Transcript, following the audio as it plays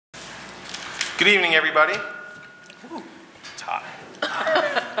Good evening, everybody. It's hot.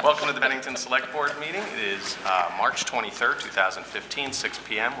 Welcome to the Bennington Select Board meeting. It is March 23rd, 2015, 6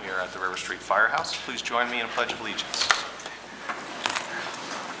 p.m. We are at the River Street Firehouse. Please join me in a pledge of allegiance.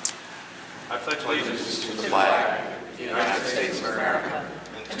 I pledge allegiance to the flag of the United States of America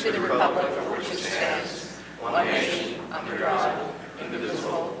and to the republic for which it stands, one nation, under God,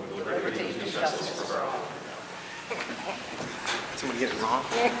 indivisible, with liberty and justice for all. Somebody get it wrong?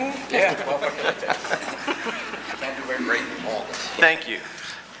 Yeah. Can't do very great in all. Thank you.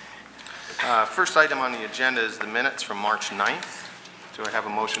 First item on the agenda is the minutes from March 9th. Do I have a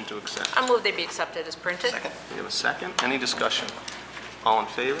motion to accept? I move they be accepted as printed. Second. We have a second. Any discussion? All in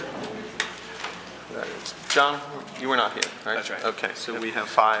favor? John, you were not here, right? That's right. Okay, so we have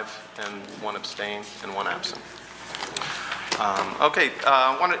 5 and 1 abstain and 1 absent.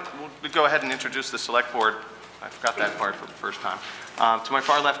 We'll go ahead and introduce the select board. I forgot that part for the first time. To my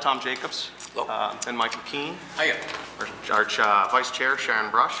far left, Tom Jacobs. Hello. And Michael Keene. Hiya. Our Vice Chair, Sharon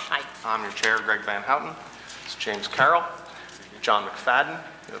Brush. Hi. I'm your Chair, Greg Van Houten. It's James Carroll. John McFadden.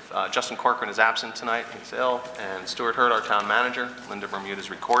 Justin Corcoran is absent tonight. He's ill. And Stuart Hurd, our Town Manager. Linda Bermuda is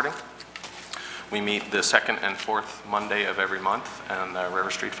recording. We meet the second and fourth Monday of every month in the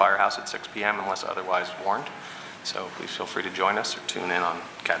River Street Firehouse at 6 p.m. unless otherwise warned. So please feel free to join us or tune in on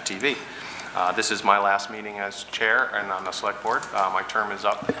CAT TV. This is my last meeting as chair and on the select board. My term is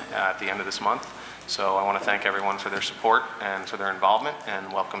up at the end of this month. So I want to thank everyone for their support and for their involvement,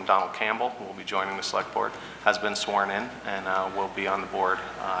 and welcome Donald Campbell, who will be joining the select board, has been sworn in and will be on the board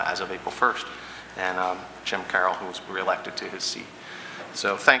as of April 1st. And Jim Carroll, who was reelected to his seat.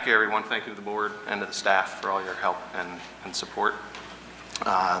 So thank you, everyone. Thank you to the board and to the staff for all your help and support.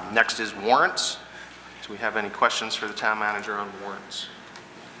 Next is warrants. Do we have any questions for the town manager on warrants?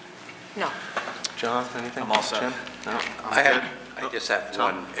 No. John, anything? I'm all set. Jim? No? I just have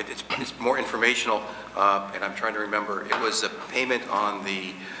one. It's more informational, and I'm trying to remember. It was a payment on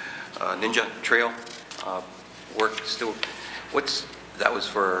the Ninja Trail work. Still, that was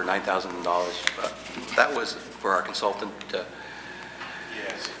for $9,000. That was for our consultant.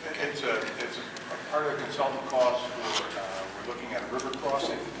 Yes, it's a part of the consultant cost. We're looking at a river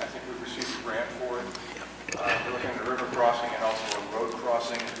crossing. I think we received a grant for it. We're looking at a river crossing and also a road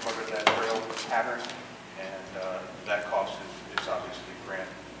crossing as part of that trail pattern, and that cost is obviously grant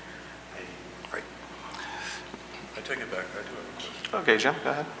paid. Right. I take it back. I do have a question. Okay, Jim,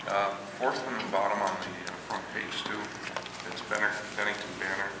 go ahead. Fourth from the bottom on the front page 2. It's Bennington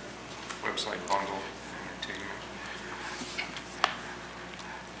banner, website bundle, entertainment.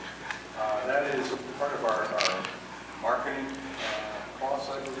 That is part of our marketing costs,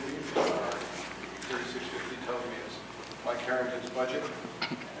 I believe. 3650 tells me it's Mike Harrington's budget.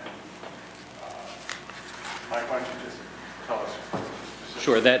 And, Mike, why don't you just tell us?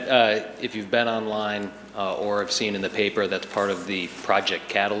 Sure. That if you've been online or have seen in the paper, that's part of the Project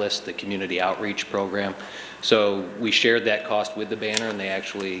Catalyst, the community outreach program. So we shared that cost with the banner, and they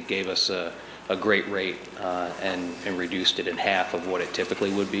actually gave us a great rate and reduced it in half of what it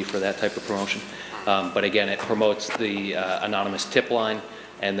typically would be for that type of promotion. But again, it promotes the anonymous tip line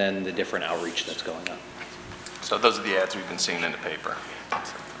and then the different outreach that's going on. So those are the ads we've been seeing in the paper.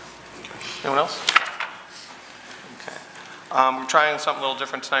 Anyone else? Okay. We're trying something a little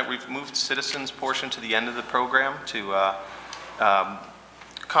different tonight. We've moved citizens portion to the end of the program to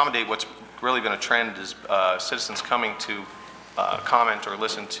accommodate what's really been a trend is citizens coming to comment or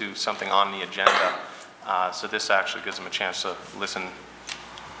listen to something on the agenda. So this actually gives them a chance to listen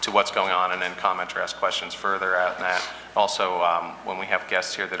to what's going on and then comment or ask questions further at that. Also, when we have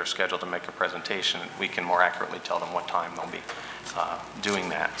guests here that are scheduled to make a presentation, we can more accurately tell them what time they'll be doing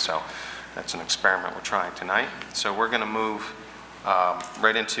that. So that's an experiment we're trying tonight. So we're going to move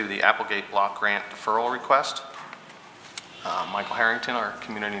right into the Applegate Block Grant deferral request. Michael Harrington, our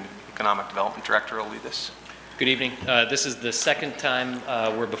Community and Economic Development Director, will lead this. Good evening. This is the second time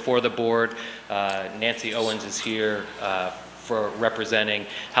we're before the board. Nancy Owens is here for representing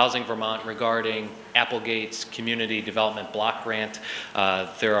Housing Vermont regarding Applegate's Community Development Block Grant.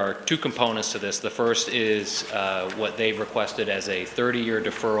 There are 2 components to this. The first is what they've requested as a 30-year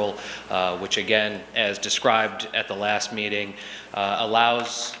deferral, which again, as described at the last meeting,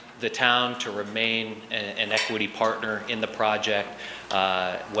 allows the town to remain an equity partner in the project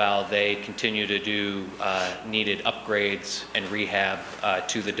while they continue to do needed upgrades and rehab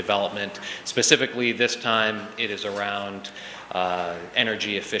to the development. Specifically, this time it is around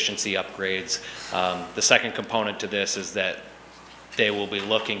energy efficiency upgrades. The second component to this is that they will be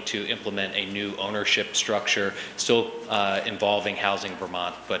looking to implement a new ownership structure, still involving Housing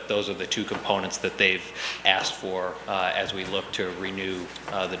Vermont, but those are the two components that they've asked for as we look to renew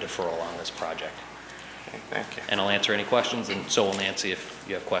the deferral on this project. Okay, thank you. And I'll answer any questions, and so will Nancy if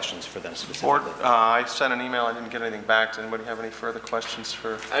you have questions for them specifically. Board, I sent an email, I didn't get anything back. Does anybody have any further questions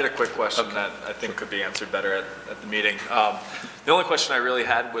for? I had a quick question that I think could be answered better at the meeting. The only question I really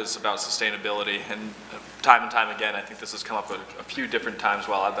had was about sustainability, and time and time again, I think this has come up a few different times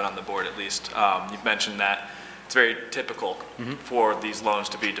while I've been on the board at least. You've mentioned that it's very typical for these loans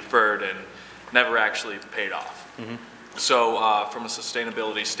to be deferred and never actually paid off. So from a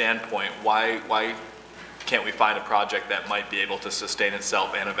sustainability standpoint, why can't we find a project that might be able to sustain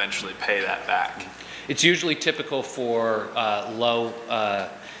itself and eventually pay that back? It's usually typical for low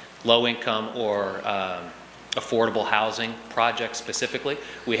income or affordable housing projects specifically.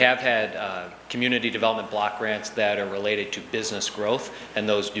 We have had community development block grants that are related to business growth, and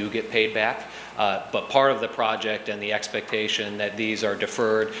those do get paid back. But part of the project and the expectation that these are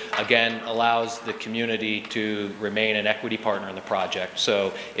deferred, again, allows the community to remain an equity partner in the project.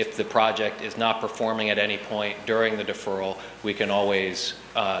 So if the project is not performing at any point during the deferral, we can always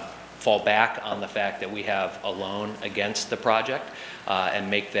fall back on the fact that we have a loan against the project and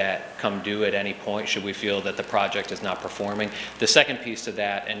make that come due at any point should we feel that the project is not performing. The second piece to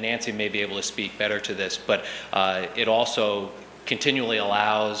that, and Nancy may be able to speak better to this, but it also continually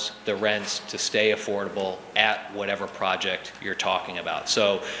allows the rents to stay affordable at whatever project you're talking about.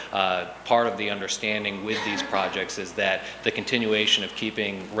 So part of the understanding with these projects is that the continuation of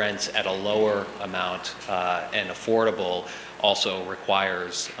keeping rents at a lower amount and affordable also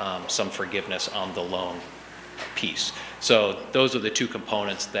requires some forgiveness on the loan piece. So those are the two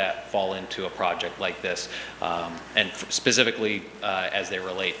components that fall into a project like this, and specifically as they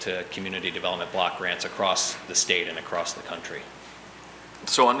relate to community development block grants across the state and across the country.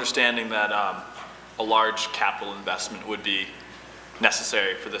 So understanding that a large capital investment would be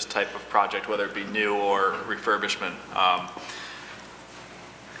necessary for this type of project, whether it be new or refurbishment,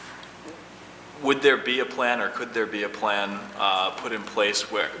 would there be a plan, or could there be a plan put in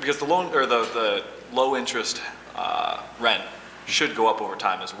place where, because the loan or the low interest rent should go up over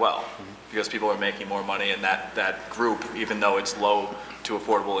time as well, because people are making more money, and that group, even though it's low to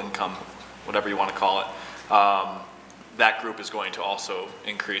affordable income, whatever you want to call it, that group is going to also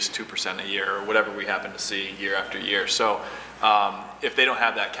increase 2% a year, or whatever we happen to see year after year. So if they don't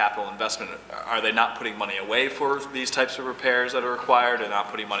have that capital investment, are they not putting money away for these types of repairs that are required and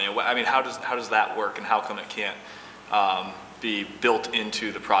not putting money away? I mean, how does that work, and how come it can't be built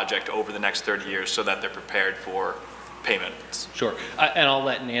into the project over the next 30 years so that they're prepared for payments? Sure, and I'll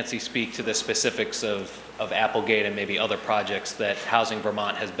let Nancy speak to the specifics of Applegate and maybe other projects that Housing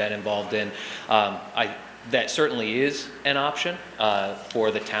Vermont has been involved in. That certainly is an option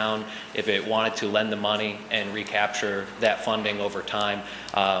for the town if it wanted to lend the money and recapture that funding over time.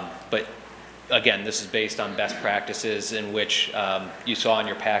 But again, this is based on best practices in which you saw in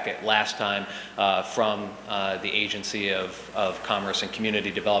your packet last time from the Agency of Commerce and Community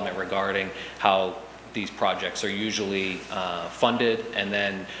Development regarding how these projects are usually funded and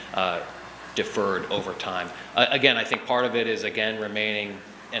then deferred over time. Again, I think part of it is, again, remaining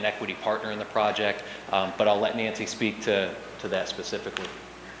an equity partner in the project, but I'll let Nancy speak to that specifically.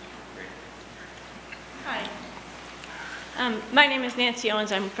 Hi. My name is Nancy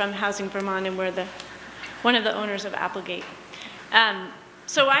Owens. I'm from Housing Vermont, and we're one of the owners of Applegate.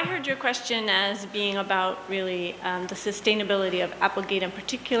 So I heard your question as being about really the sustainability of Applegate in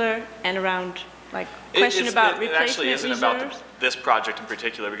particular, and around like question about replacement reserves. It actually isn't about this project in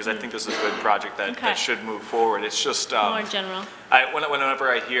particular, because I think this is a good project that should move forward. It's just more general. Whenever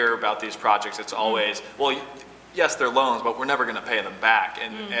I hear about these projects, it's always, well, yes, they're loans, but we're never going to pay them back.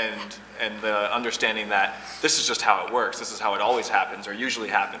 And the understanding that this is just how it works, this is how it always happens or usually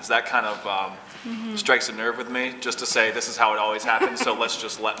happens, that kind of strikes a nerve with me, just to say this is how it always happens, so let's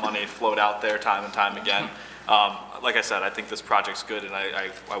just let money float out there time and time again. Like I said, I think this project's good, and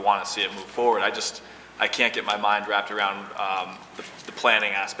I want to see it move forward. I can't get my mind wrapped around the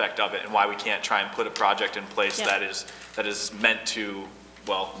planning aspect of it, and why we can't try and put a project in place that is meant to,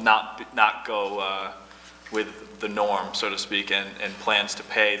 well, not go with the norm, so to speak, and plans to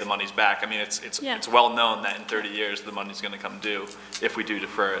pay the monies back. I mean, it's well known that in 30 years the money's going to come due if we do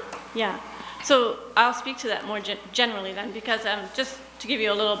defer it. Yeah. So I'll speak to that more generally then, because just to give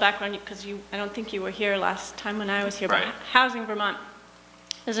you a little background, because I don't think you were here last time when I was here, but Housing Vermont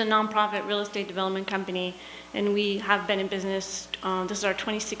is a nonprofit real estate development company, and we have been in business, this is our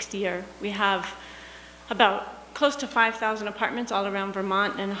 26th year. We have about close to 5,000 apartments all around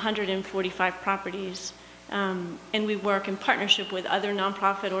Vermont and 145 properties. And we work in partnership with other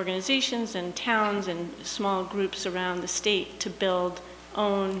nonprofit organizations and towns and small groups around the state to build,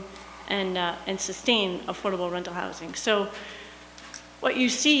 own, and sustain affordable rental housing. So what you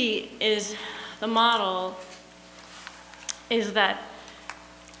see is the model is that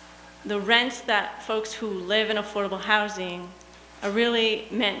the rents that folks who live in affordable housing are really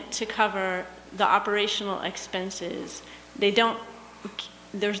meant to cover the operational expenses. They don't,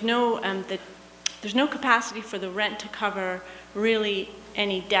 there's no capacity for the rent to cover really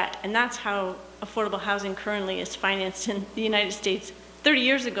any debt. And that's how affordable housing currently is financed in the United States. 30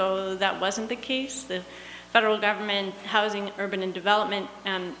 years ago, that wasn't the case. The federal government, Housing, Urban and Development,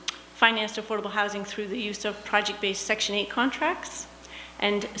 financed affordable housing through the use of project-based Section 8 contracts.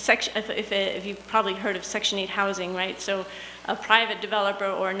 And if you've probably heard of Section 8 housing, right? So a private developer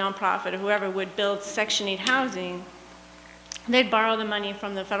or a nonprofit or whoever would build Section 8 housing, they'd borrow the money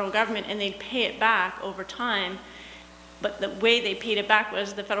from the federal government and they'd pay it back over time. But the way they paid it back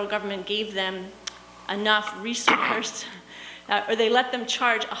was the federal government gave them enough resource, or they let them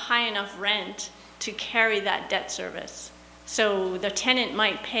charge a high enough rent to carry that debt service. So the tenant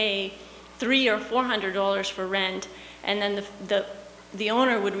might pay $300 or $400 for rent, and then the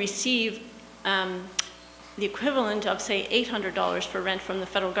owner would receive the equivalent of, say, $800 for rent from the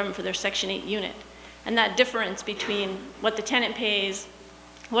federal government for their Section 8 unit. And that difference between what the tenant pays,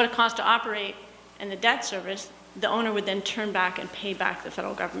 what it costs to operate, and the debt service, the owner would then turn back and pay back the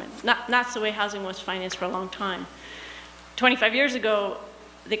federal government. That's the way housing was financed for a long time. 25 years ago,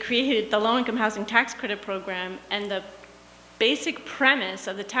 they created the low-income housing tax credit program, and the basic premise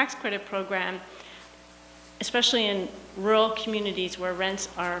of the tax credit program, especially in rural communities where rents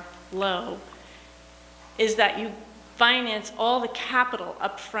are low, is that you finance all the capital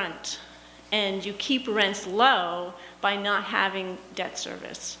up front and you keep rents low by not having debt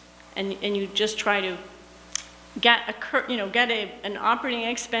service. And you just try to get an operating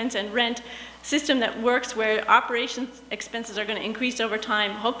expense and rent system that works where operations expenses are going to increase over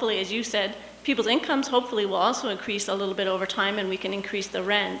time. Hopefully, as you said, people's incomes hopefully will also increase a little bit over time and we can increase the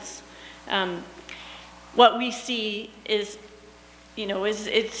rents. What we see is,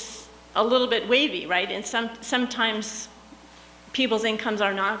 it's a little bit wavy, right? And sometimes people's incomes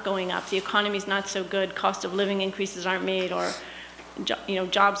are not going up. The economy's not so good. Cost of living increases aren't made, or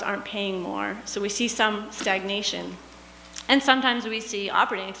jobs aren't paying more. So we see some stagnation. And sometimes we see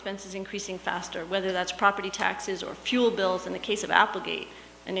operating expenses increasing faster, whether that's property taxes or fuel bills in the case of Applegate.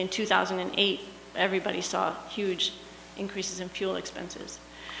 And in 2008, everybody saw huge increases in fuel expenses.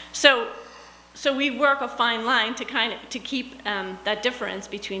 So we work a fine line to keep that difference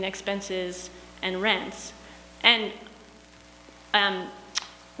between expenses and rents. And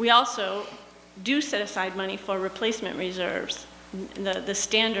we also do set aside money for replacement reserves. The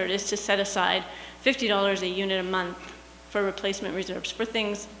standard is to set aside $50 a unit a month for replacement reserves for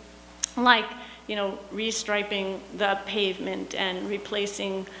things like, restriping the pavement and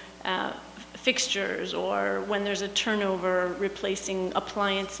replacing fixtures, or when there's a turnover, replacing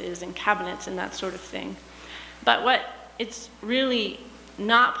appliances and cabinets and that sort of thing. But what it's really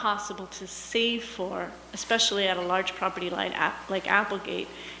not possible to save for, especially at a large property like Applegate,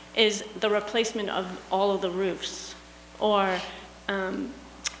 is the replacement of all of the roofs, or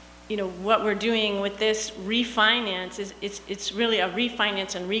what we're doing with this refinance is it's really a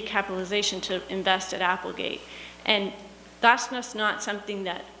refinance and recapitalization to invest at Applegate. And that's just not something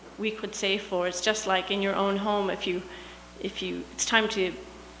that we could save for. It's just like in your own home, if it's time to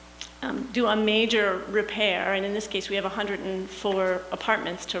do a major repair, and in this case we have 104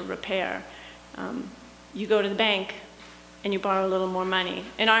 apartments to repair, you go to the bank and you borrow a little more money.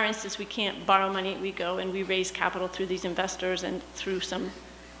 In our instance, we can't borrow money. We go and we raise capital through these investors and through some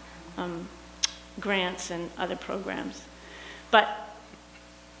grants and other programs. But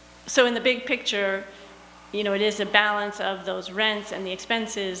so in the big picture, it is a balance of those rents and the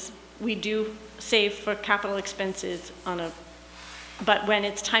expenses. We do save for capital expenses but when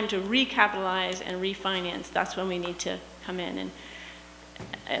it's time to recapitalize and refinance, that's when we need to come in. And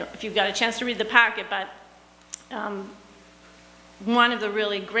I don't know if you've got a chance to read the packet, but one of the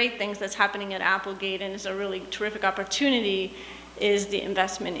really great things that's happening at Applegate, and is a really terrific opportunity, is the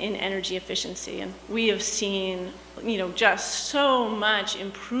investment in energy efficiency. And we have seen, just so much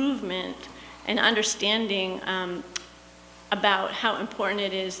improvement and understanding about how important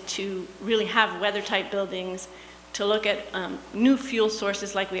it is to really have weather-tight buildings, to look at new fuel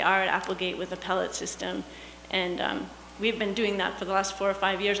sources like we are at Applegate with a pellet system. And we've been doing that for the last 4 or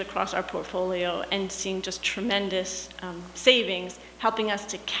 5 years across our portfolio and seeing just tremendous savings, helping us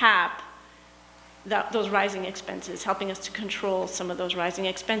to cap those rising expenses, helping us to control some of those rising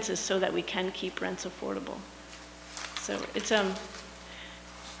expenses so that we can keep rents affordable. So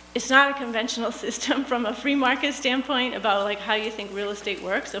it's not a conventional system from a free market standpoint about like how you think real estate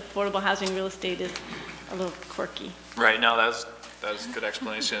works. Affordable housing real estate is a little quirky. Right, no, that's a good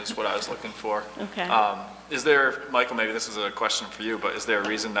explanation. It's what I was looking for. Okay. Is there, Michael, maybe this is a question for you, but is there a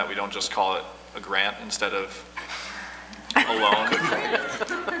reason that we don't just call it a grant instead of a loan?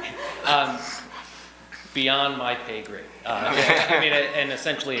 Beyond my pay grade. I mean, and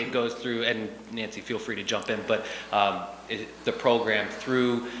essentially it goes through, and Nancy, feel free to jump in, but the program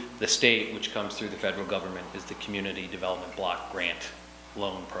through the state, which comes through the federal government, is the Community Development Block Grant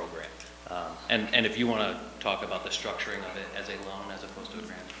Loan Program. And if you want to talk about the structuring of it as a loan as opposed to a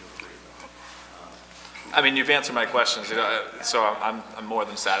grant, feel free. I mean, you've answered my questions, so I'm more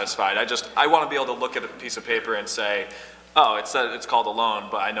than satisfied. I want to be able to look at a piece of paper and say, oh, it's called a loan,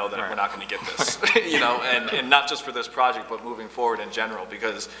 but I know that we're not going to get this, and not just for this project, but moving forward in general,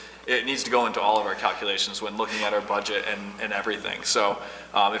 because it needs to go into all of our calculations when looking at our budget and everything. So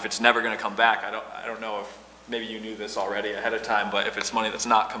if it's never going to come back, I don't know if maybe you knew this already ahead of time, but if it's money that's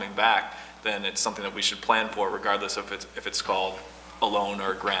not coming back, then it's something that we should plan for, regardless if it's called a loan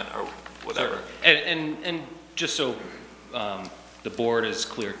or a grant or whatever. Sure. And just so the board is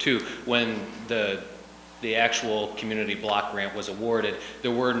clear too, when the actual community block grant was awarded,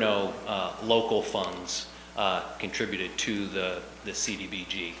 there were no local funds contributed to the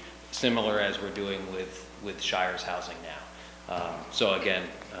CDBG, similar as we're doing with Shires Housing now. So again,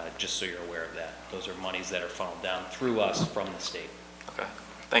 just so you're aware of that, those are monies that are funneled down through us from the state. Okay,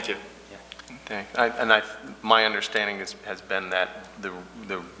 thank you. Okay. My understanding has been that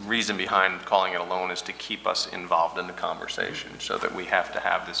the reason behind calling it a loan is to keep us involved in the conversation, so that we have to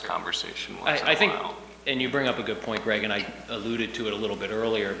have this conversation once in a while. And you bring up a good point, Greg, and I alluded to it a little bit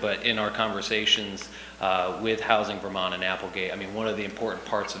earlier, but in our conversations with Housing Vermont and Applegate, I mean, one of the important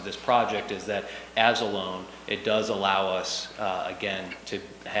parts of this project is that as a loan, it does allow us, again, to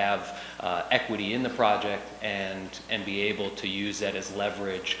have equity in the project and be able to use that as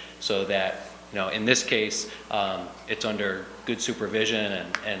leverage so that, in this case, it's under good supervision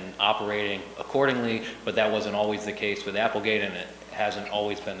and operating accordingly, but that wasn't always the case with Applegate, and it hasn't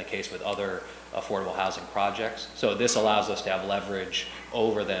always been the case with other affordable housing projects. So this allows us to have leverage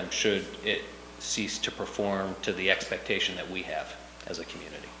over them should it cease to perform to the expectation that we have as a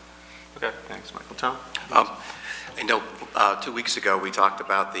community. Okay, thanks, Michael. Tom? I know 2 weeks ago we talked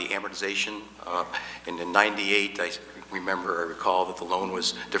about the amortization. In the 98, I recall that the loan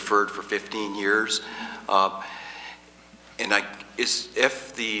was deferred for 15 years. And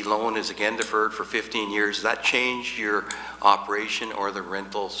if the loan is again deferred for 15 years, does that change your operation or the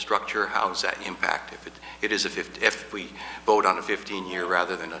rental structure? How does that impact if we vote on a 15-year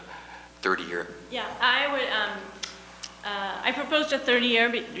rather than a 30-year? Yeah, I would. I proposed a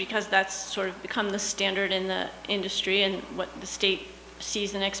 30-year because that's sort of become the standard in the industry and what the state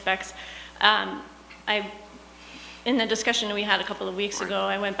sees and expects. In the discussion we had a couple of weeks ago,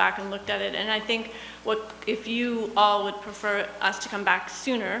 I went back and looked at it, and I think if you all would prefer us to come back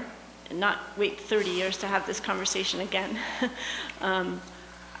sooner and not wait 30 years to have this conversation again,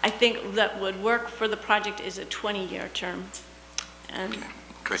 I think that would work for the project is a 20-year term. And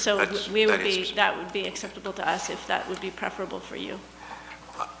okay. so that would be acceptable to us if that would be preferable for you.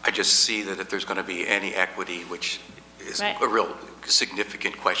 I just see that if there's going to be any equity, which is Right. a real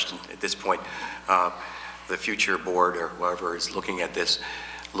significant question at this point, the future board or whoever is looking at this,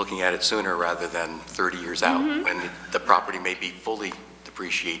 looking at it sooner rather than 30 years out when the property may be fully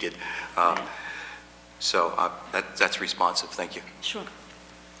depreciated. So that's responsive. Thank you. Sure.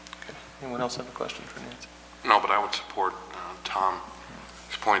 Okay. Anyone else have a question for Nancy? No, but I would support Tom's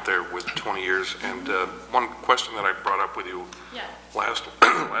point there with 20 years. And one question that I brought up with you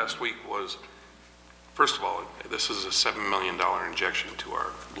last week was, first of all, this is a $7 million injection to our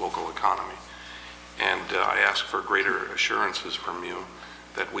local economy. And I asked for greater assurances from you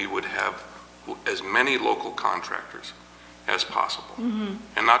that we would have as many local contractors as possible.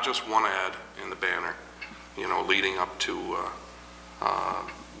 And not just one ad in the banner, leading up to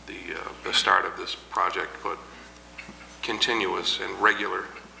the start of this project, but continuous and regular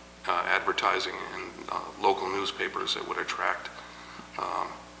advertising in local newspapers that would attract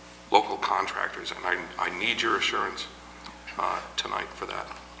local contractors. And I need your assurance tonight for that.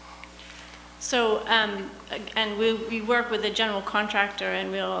 So, and we work with a general contractor,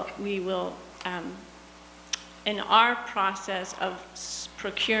 and we will, in our process of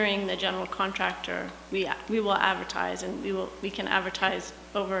procuring the general contractor, we will advertise, and we can advertise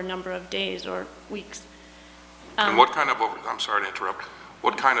over a number of days or weeks. And what kind of, I'm sorry to interrupt,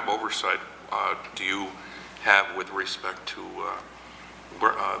 what kind of oversight do you have with respect to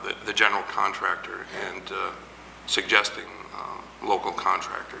the general contractor and suggesting local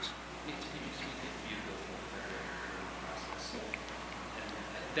contractors?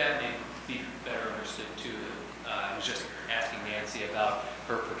 That may be better understood too. I was just asking Nancy about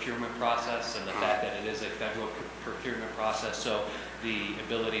her procurement process and the fact that it is a federal procurement process. So the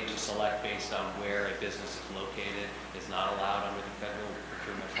ability to select based on where a business is located is not allowed under the federal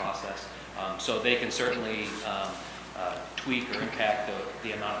procurement process. So they can certainly tweak or impact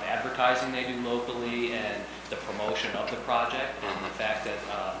the amount of advertising they do locally and the promotion of the project, and the fact that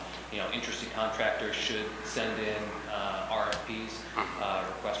interested contractors should send in RFPs,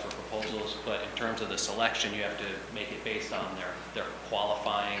 requests for proposals, but in terms of the selection, you have to make it based on their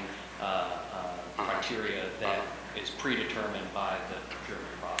qualifying criteria that is predetermined by the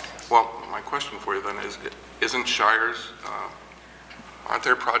procurement process. Well, my question for you then is, isn't Shire's, aren't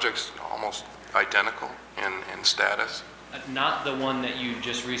their projects almost identical in status? Not the one that you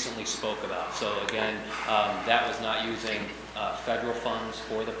just recently spoke about. So again, that was not using federal funds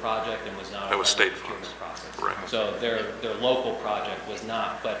for the project and was not. That was state funds. Process. Right. So their local project was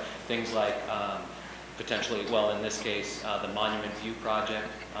not, but things like potentially, well, in this case, the Monument View project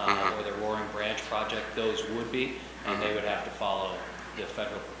or the Roaring Branch project, those would be, and they would have to follow the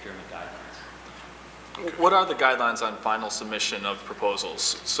federal procurement guidelines. What are the guidelines on final submission of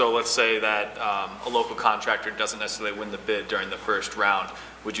proposals? So let's say that a local contractor doesn't necessarily win the bid during the first round.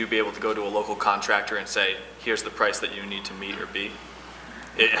 Would you be able to go to a local contractor and say, here's the price that you need to meet or beat?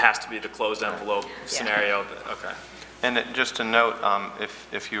 It has to be the closed envelope scenario? Okay. And just to note,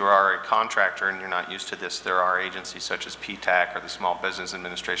 if you are a contractor and you're not used to this, there are agencies such as PTAC or the Small Business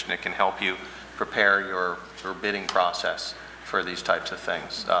Administration that can help you prepare your bidding process for these types of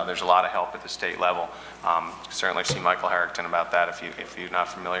things. There's a lot of help at the state level. Certainly see Michael Harrington about that if you're not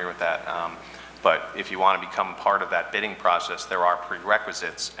familiar with that. But if you want to become part of that bidding process, there are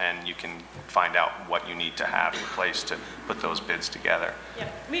prerequisites, and you can find out what you need to have in place to put those bids together. Yeah,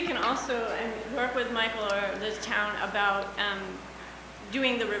 we can also work with Michael or this town about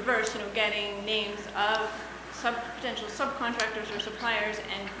doing the reverse, getting names of potential subcontractors or suppliers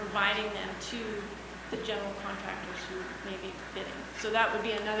and providing them to the general contractors who may be bidding. So that would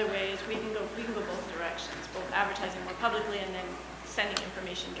be another way, is we can go both directions, both advertising more publicly and then sending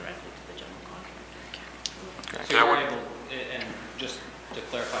information directly to the general contractor. Okay. So you're able, and just to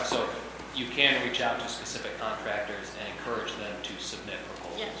clarify, so you can reach out to specific contractors and encourage them to submit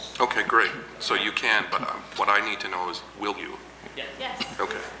proposals. Yes. Okay, great. So you can, but what I need to know is, will you? Yeah. Yes.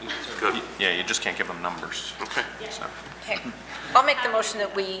 Okay, good. Yeah, you just can't give them numbers. Okay. Yes. So. Okay. I'll make the motion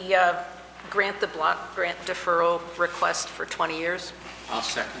that we grant the block grant deferral request for 20 years. I'll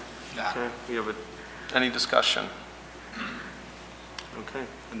second that. Okay, we have any discussion? Okay,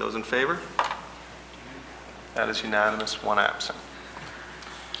 and those in favor? That is unanimous, one absent.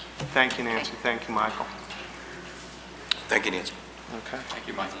 Thank you, Nancy. Thank you, Michael. Thank you, Nancy. Okay. Thank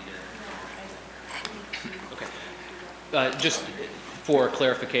you, Mike. Okay. Just for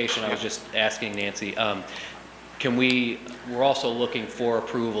clarification, I was just asking Nancy, we're also looking for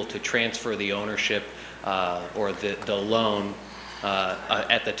approval to transfer the ownership or the loan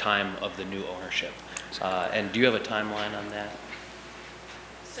at the time of the new ownership. And do you have a timeline on that?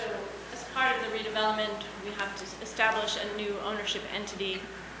 So as part of the redevelopment, we have to establish a new ownership entity.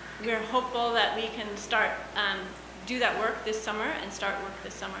 We're hopeful that we can start, do that work this summer and start work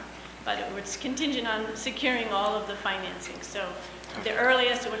this summer. But it's contingent on securing all of the financing. So the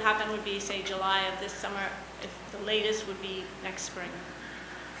earliest it would happen would be, say, July of this summer. If the latest would be next spring.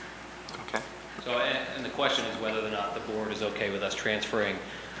 Okay. So, and the question is whether or not the board is okay with us transferring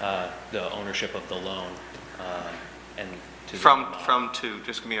the ownership of the loan and to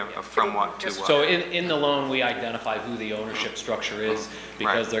just give me a from what to what. So in the loan, we identify who the ownership structure is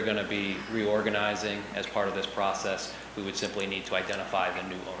because they're going to be reorganizing as part of this process. We would simply need to identify the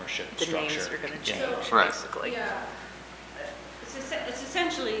new ownership structure. The names are going to change, basically. Yeah. It's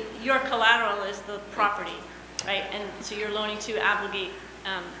essentially, your collateral is the property, right? And so you're loaning to Applegate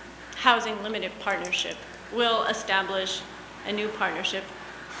Housing Limited Partnership. We'll establish a new partnership,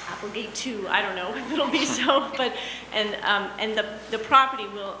 Applegate 2, I don't know if it'll be so, but, and the property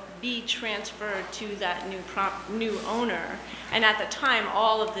will be transferred to that new owner. And at the time,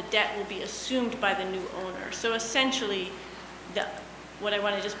 all of the debt will be assumed by the new owner. So essentially, what I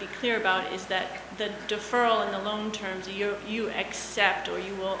want to just be clear about is that the deferral in the loan terms, you accept or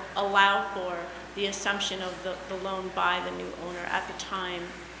you will allow for the assumption of the loan by the new owner at the time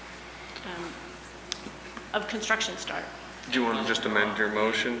of construction start. Do you want to just amend your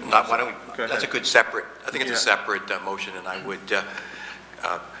motion? Why don't we, Go that's a ahead. good separate, I think it's a separate motion, and I would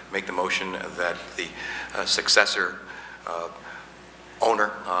make the motion that the successor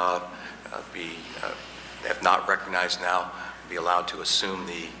owner if not recognized now, be allowed to assume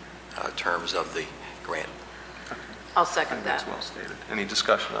the terms of the grant. I'll second That's that. well stated. Any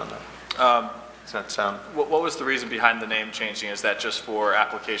discussion on that? Does that sound? What was the reason behind the name changing? Is that just for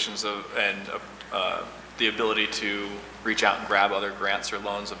applications and the ability to reach out and grab other grants or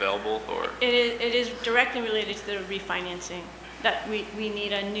loans available, or? It is directly related to the refinancing, that we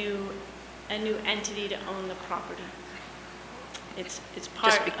need a new entity to own the property. It's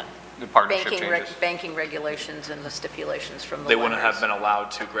part Just of, The partnership changes? Banking regulations and the stipulations from the They lenders. wouldn't have been allowed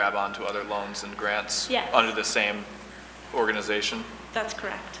to grab onto other loans and grants Yes. under the same organization? that's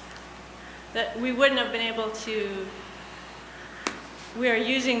correct. That we wouldn't have been able to, we are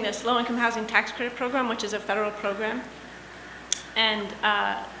using this low-income housing tax credit program, which is a federal program, and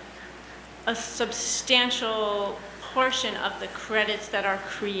a substantial portion of the credits that are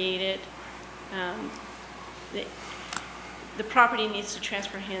created, the property needs to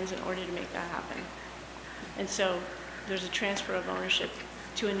transfer hands in order to make that happen. And so there's a transfer of ownership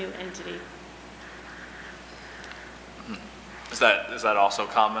to a new entity. Is that also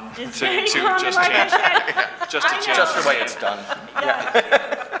common? It's to very to common, just like I change, said. just to I change know. Just the way it's done.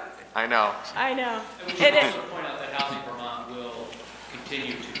 Yeah, I know. I know. And we should also point out that Housing Vermont will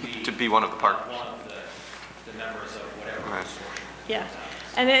continue To be one of the partners. one of the members of whatever Right. consortium. Yeah,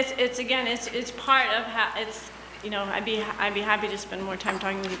 and it's part of how, it's, you know, I'd be happy to spend more time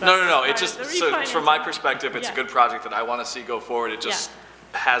talking with you about. No. this It just, part of the so from my refinancing. perspective, it's a Yeah. good project that I want to see go forward. It just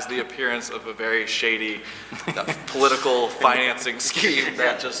has the appearance of a very shady political financing scheme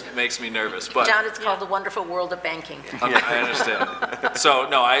that just makes me nervous. But John, it's called the wonderful world of banking. I understand. So,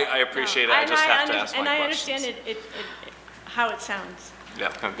 no, I appreciate it. I just have to ask my questions. And I understand how it sounds,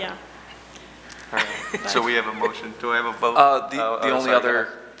 Yeah. yeah. All right. So we have a motion. Do I have a vote? The Oh, only sorry, other go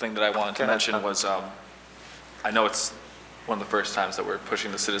ahead. thing that I wanted to Go ahead, mention Tom. was, I know it's one of the first times that we're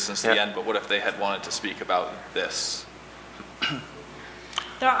pushing the citizens to the Yeah. end, but what if they had wanted to speak about this?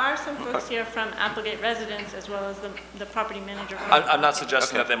 There are some folks here from Applegate residents as well as the property manager. I'm not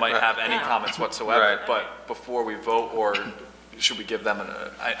suggesting Okay. that they might have any Yeah. comments whatsoever, Right. but before we vote, or should we give them,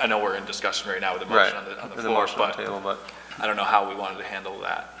 I know we're in discussion right now with the motion on the With the floor, motion on the but table, but I don't know how we wanted to handle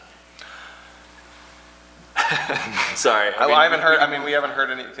that. Sorry. I haven't heard. I mean, we haven't heard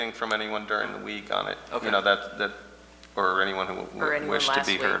anything from anyone during the week on it. Okay. You know that, or anyone who Or anyone wished to last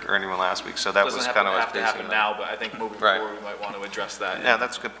be heard, week. or anyone last week. So that was Doesn't kind of have to happen basing now, but I think moving Right. forward, we might want to address that. Yeah,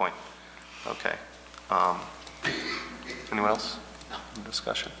 that's a good point. Okay. Anyone else? No.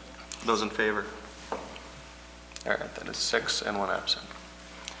 Discussion. Those in favor? All right, that is 6 and 1 absent.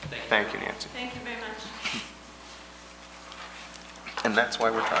 Thank you, Nancy. Thank you very much. And that's why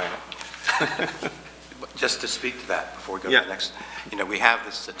we're trying it. Just to speak to that before we go to Yeah. the next, we have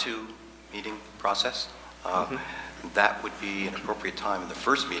this 2-meeting process. That would be an appropriate time in the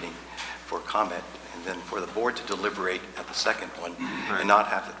first meeting for comment, and then for the board to deliberate at the second one and not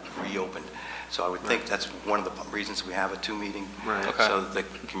have it reopened. So I would think that's one of the reasons we have a 2-meeting, Right. Okay. so that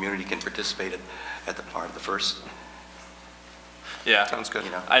the community can participate at the part of the first. Yeah. Sounds good.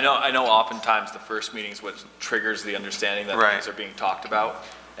 I know oftentimes the first meeting is what triggers the understanding that Right. things are being talked about,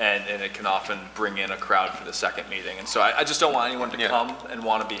 and it can often bring in a crowd for the second meeting. And so I just don't want anyone to Yeah. come and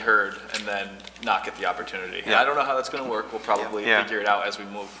want to be heard and then not get the opportunity. And Yeah. I don't know how that's going to work. We'll probably Yeah. figure it out as we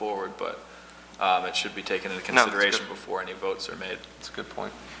move forward, but it should be taken into No, that's consideration good. before any votes are made. That's a good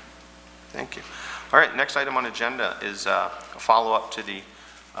point. Thank you. All right, next item on agenda is a follow-up to the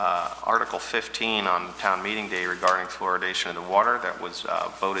Article 15 on town meeting day regarding fluoridation of the water that was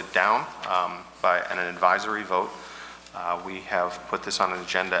voted down by an advisory vote. We have put this on an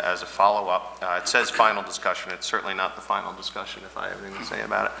agenda as a follow-up. It says final discussion. It's certainly not the final discussion, if I have anything to say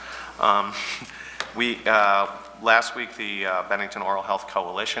about it. Last week, the Bennington Oral Health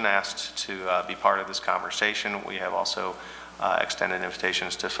Coalition asked to be part of this conversation. We have also extended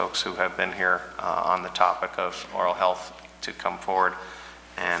invitations to folks who have been here on the topic of oral health to come forward.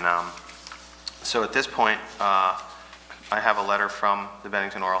 And so at this point, I have a letter from the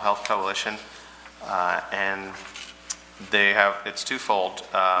Bennington Oral Health Coalition, and it's twofold.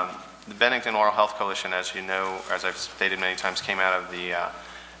 The Bennington Oral Health Coalition, as you know, as I've stated many times, came out of the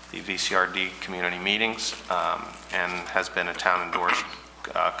VCRD community meetings and has been a town-endorsed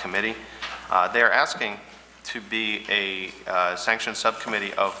committee. They're asking to be a sanctioned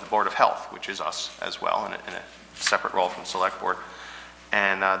subcommittee of the Board of Health, which is us as well, in a separate role from Select Board.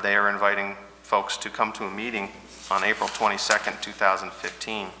 And they are inviting folks to come to a meeting on April 22nd,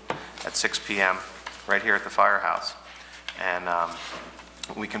 2015 at 6 p.m. right here at the firehouse. And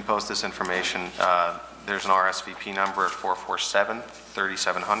we can post this information. There's an RSVP number at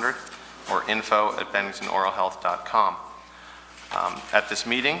 447-3700 or info@benningtonoralhealth.com. At this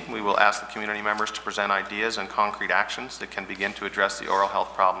meeting, we will ask the community members to present ideas and concrete actions that can begin to address the oral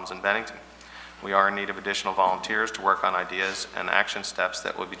health problems in Bennington. We are in need of additional volunteers to work on ideas and action steps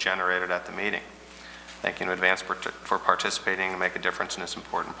that will be generated at the meeting. Thank you in advance for participating to make a difference in this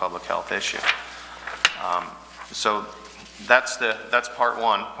important public health issue. So that's part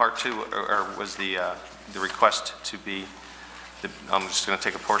one. Part two was the request to be, I'm just going to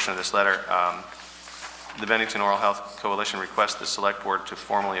take a portion of this letter. The Bennington Oral Health Coalition requests the Select Board to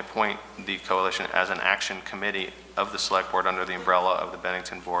formally appoint the Coalition as an action committee of the Select Board under the umbrella of the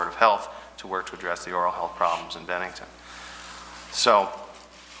Bennington Board of Health to work to address the oral health problems in Bennington. So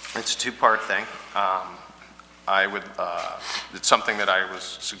it's a two-part thing. It's something that I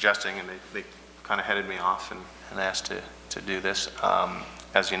was suggesting, and they kind of headed me off and asked to do this.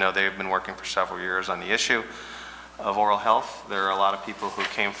 As you know, they've been working for several years on the issue of oral health. There are a lot of people who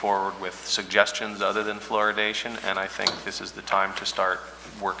came forward with suggestions other than fluoridation, and I think this is the time to start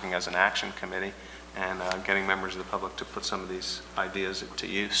working as an action committee and getting members of the public to put some of these ideas to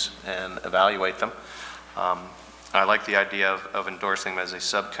use and evaluate them. I like the idea of endorsing them as a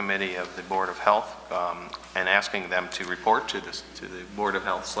subcommittee of the Board of Health and asking them to report to the Board of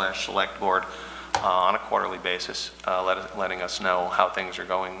Health / Select Board on a quarterly basis, letting us know how things are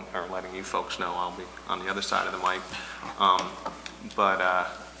going, or letting you folks know. I'll be on the other side of the mic.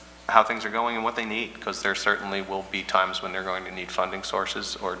 How things are going and what they need, because there certainly will be times when they're going to need funding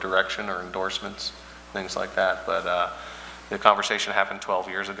sources or direction or endorsements, things like that. But the conversation happened 12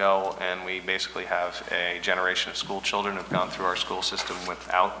 years ago, and we basically have a generation of school children who've gone through our school system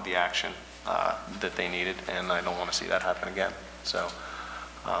without the action that they needed, and I don't want to see that happen again. So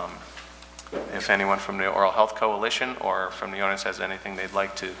if anyone from the Oral Health Coalition or from the audience has anything they'd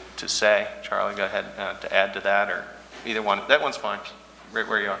like to say, Charlie, go ahead to add to that, or either one. That one's fine, right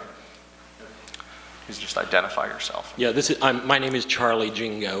where you are. Please just identify yourself. Yeah, my name is Charlie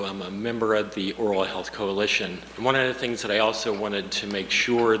Jingo. I'm a member of the Oral Health Coalition. And one of the things that I also wanted to make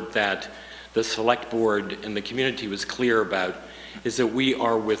sure that the Select Board and the community was clear about is that we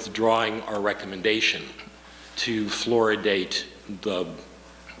are withdrawing our recommendation to fluoridate the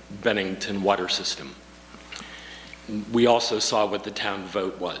Bennington water system. We also saw what the town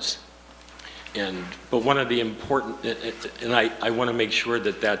vote was. But one of the important, and I want to make sure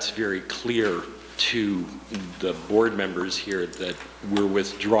that that's very clear to the board members here, that we're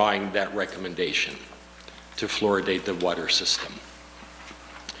withdrawing that recommendation to fluoridate the water system.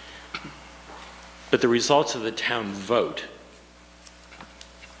 But the results of the town vote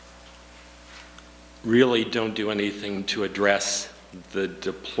really don't do anything to address the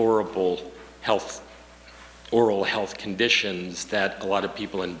deplorable oral health conditions that a lot of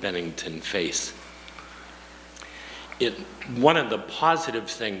people in Bennington face. One of the positive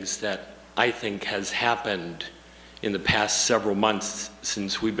things that I think has happened in the past several months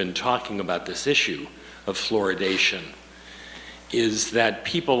since we've been talking about this issue of fluoridation is that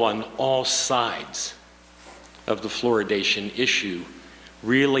people on all sides of the fluoridation issue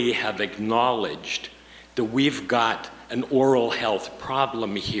really have acknowledged that we've got an oral health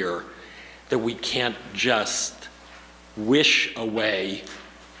problem here that we can't just wish away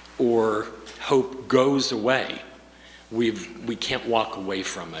or hope goes away. We can't walk away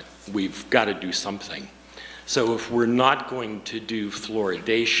from it. We've got to do something. So if we're not going to do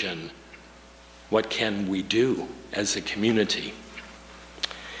fluoridation, what can we do as a community?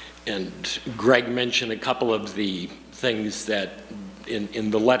 And Greg mentioned a couple of the things that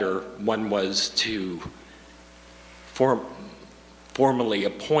in the letter. One was to formally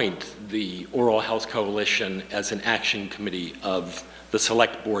appoint the Oral Health Coalition as an action committee of the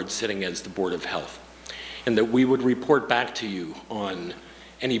Select Board sitting as the Board of Health, and that we would report back to you on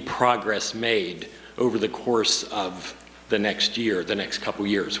any progress made over the course of the next year, the next couple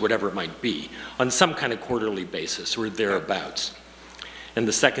years, whatever it might be, on some kind of quarterly basis or thereabouts. And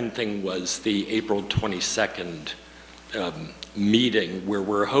the second thing was the April 22nd meeting, where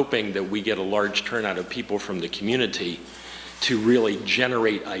we're hoping that we get a large turnout of people from the community to really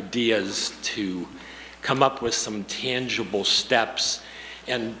generate ideas, to come up with some tangible steps,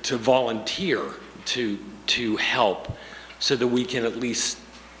 and to volunteer to help so that we can at least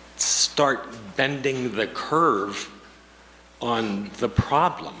start bending the curve on the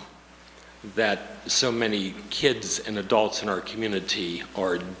problem that so many kids and adults in our community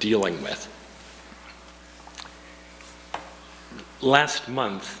are dealing with. Last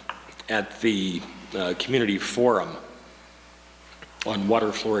month at the community forum on water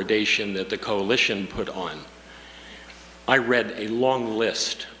fluoridation that the coalition put on, I read a long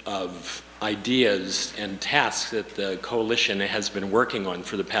list of ideas and tasks that the coalition has been working on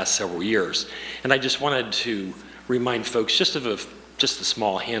for the past several years. And I just wanted to remind folks just of just a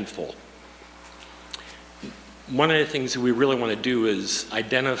small handful. One of the things that we really want to do is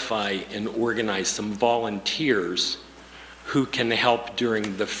identify and organize some volunteers who can help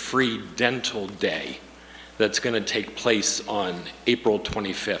during the free dental day that's going to take place on April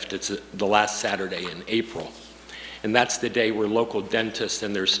 25th. It's the last Saturday in April. And that's the day where local dentists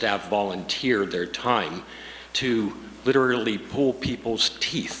and their staff volunteer their time to literally pull people's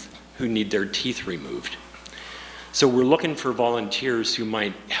teeth who need their teeth removed. So we're looking for volunteers who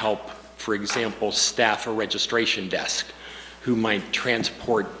might help, for example, staff a registration desk, who might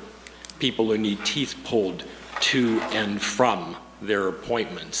transport people who need teeth pulled to and from their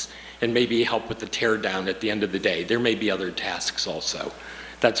appointments, and maybe help with the tear down at the end of the day. There may be other tasks also.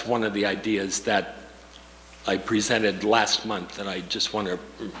 That's one of the ideas that I presented last month that I just want to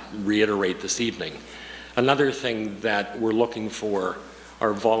reiterate this evening. Another thing that we're looking for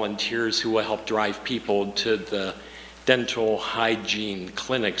are volunteers who will help drive people to the dental hygiene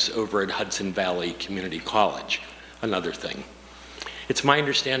clinics over at Hudson Valley Community College. Another thing. It's my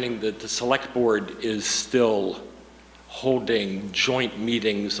understanding that the Select Board is still holding joint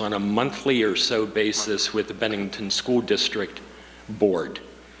meetings on a monthly or so basis with the Bennington School District Board.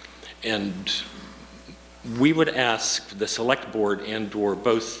 And we would ask the Select Board and/or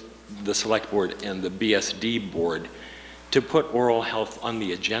both the Select Board and the BSD Board to put oral health on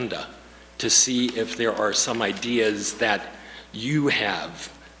the agenda to see if there are some ideas that you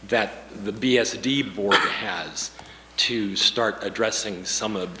have, that the BSD Board has, to start addressing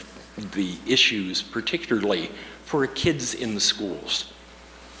some of the issues, particularly for kids in the schools.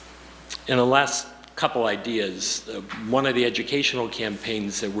 And the last couple ideas, one of the educational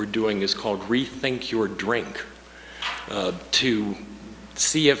campaigns that we're doing is called Rethink Your Drink, to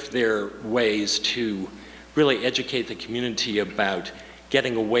see if there are ways to really educate the community about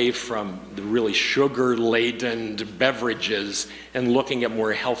getting away from the really sugar-laden beverages and looking at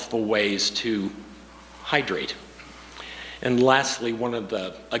more healthful ways to hydrate. And lastly, one of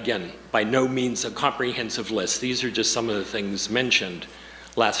the, again, by no means a comprehensive list, these are just some of the things mentioned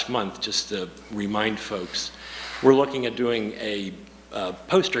last month, just to remind folks. We're looking at doing a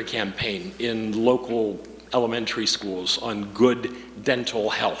poster campaign in local elementary schools on good dental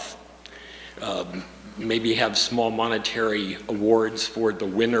health. Maybe have small monetary awards for the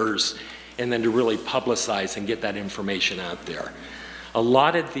winners, and then to really publicize and get that information out there. A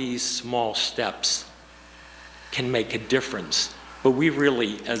lot of these small steps can make a difference, but we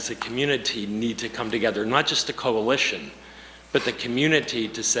really, as a community, need to come together, not just the coalition, but the community,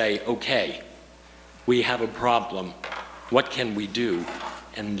 to say, okay, we have a problem, what can we do?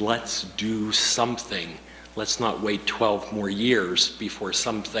 And let's do something. Let's not wait 12 more years before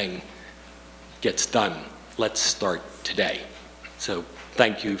something gets done. Let's start today. So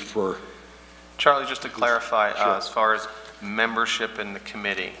thank you for... Charlie, just to clarify, Sure. As far as membership in the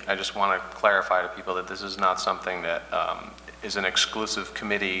committee, I just want to clarify to people that this is not something that is an exclusive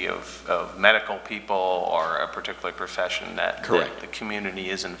committee of medical people or a particular profession, that the community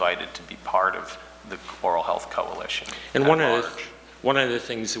is invited to be part of the Oral Health Coalition. And one of the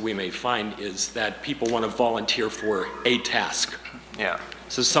things that we may find is that people want to volunteer for a task. Yeah.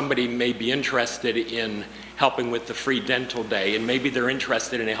 So somebody may be interested in helping with the free dental day, and maybe they're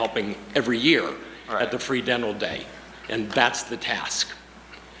interested in helping every year at the free dental day, and that's the task.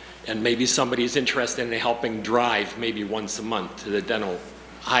 And maybe somebody's interested in helping drive maybe once a month to the dental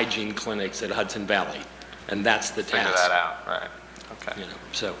hygiene clinics at Hudson Valley, and that's the task. Figure that out, right? Okay. You know,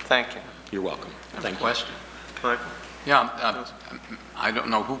 so thank you. You're welcome. Thank you. Question. Michael? Yeah, I don't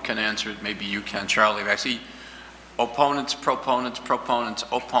know who can answer it. Maybe you can, Charlie. I see opponents, proponents, proponents,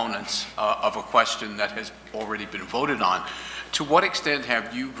 opponents of a question that has already been voted on. To what extent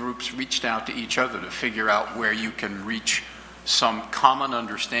have you groups reached out to each other to figure out where you can reach some common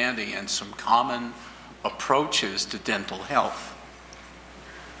understanding and some common approaches to dental health?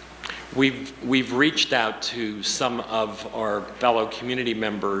 We've reached out to some of our fellow community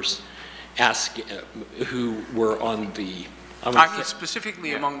members, who were on the... I mean,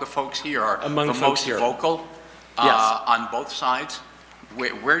 specifically among the folks here are among the most vocal Yes. on both sides.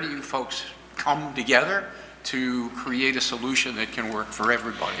 Where do you folks come together to create a solution that can work for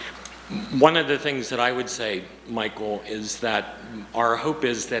everybody? One of the things that I would say, Michael, is that our hope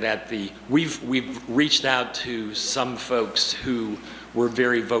is that we've reached out to some folks who were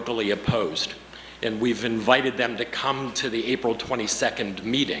very vocally opposed, and we've invited them to come to the April 22nd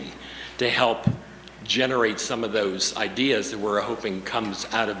meeting to help generate some of those ideas that we're hoping comes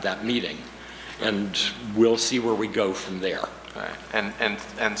out of that meeting. And we'll see where we go from there. Right.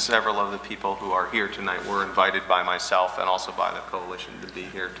 And several of the people who are here tonight were invited by myself and also by the coalition to be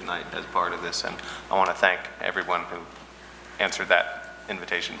here tonight as part of this. And I want to thank everyone who answered that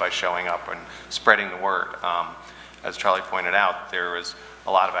invitation by showing up and spreading the word. As Charlie pointed out, there was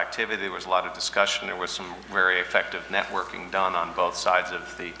a lot of activity, there was a lot of discussion, there was some very effective networking done on both sides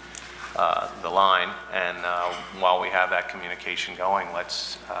of the line, and while we have that communication going,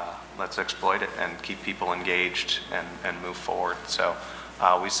 let's exploit it and keep people engaged and move forward. So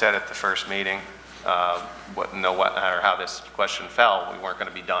we said at the first meeting, no matter how this question fell, we weren't going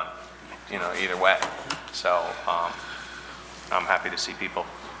to be done, either way. So I'm happy to see people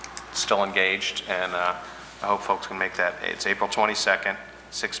still engaged, and I hope folks can make that. It's April 22nd,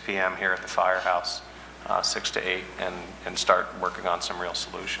 6 p.m. here at the Firehouse, 6 to 8, and start working on some real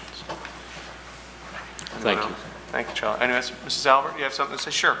solutions. Thank you. Thank you, Charlie. Anyways, Mrs. Albert, you have something to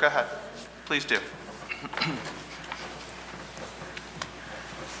say? Sure, go ahead. Please do.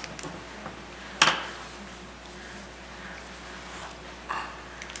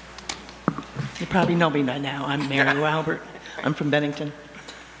 You probably know me by now. I'm Mary Albert. I'm from Bennington.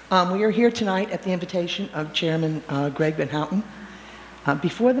 We are here tonight at the invitation of Chairman Greg Van Houten.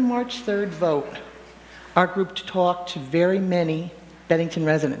 Before the March 3rd vote, our group talked to very many Bennington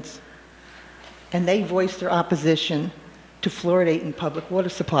residents, and they voiced their opposition to fluoridating public water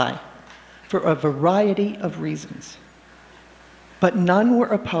supply for a variety of reasons. But none were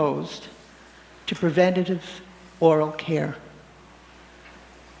opposed to preventative oral care.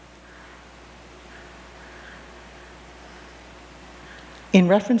 In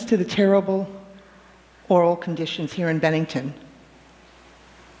reference to the terrible oral conditions here in Bennington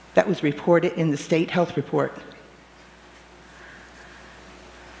that was reported in the state health report,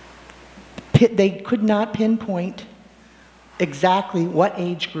 they could not pinpoint exactly what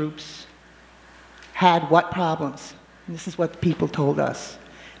age groups had what problems. And this is what the people told us.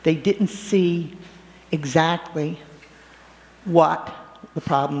 They didn't see exactly what the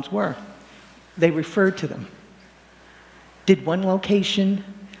problems were. They referred to them. Did one location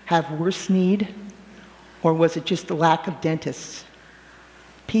have worse need, or was it just the lack of dentists?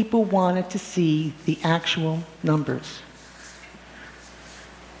 People wanted to see the actual numbers.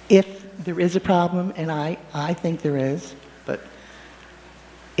 If there is a problem, and I think there is, but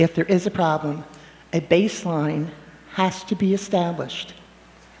if there is a problem, a baseline has to be established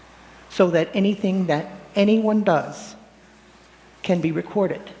so that anything that anyone does can be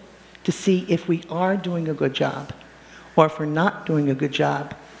recorded to see if we are doing a good job. Or if we're not doing a good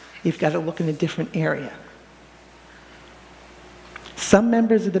job, you've got to look in a different area. Some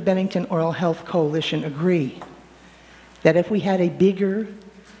members of the Bennington Oral Health Coalition agree that if we had a bigger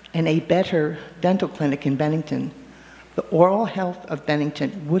and a better dental clinic in Bennington, the oral health of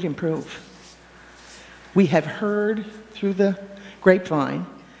Bennington would improve. We have heard through the grapevine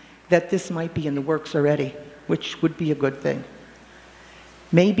that this might be in the works already, which would be a good thing.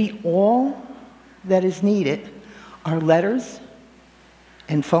 Maybe all that is needed are letters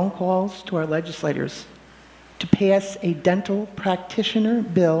and phone calls to our legislators to pass a dental practitioner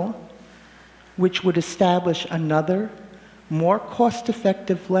bill which would establish another, more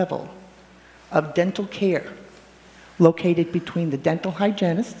cost-effective level of dental care located between the dental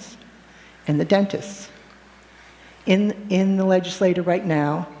hygienists and the dentists. In the legislature right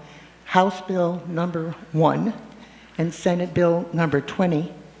now, House Bill number 1 and Senate Bill number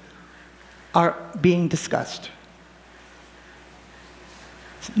 20 are being discussed.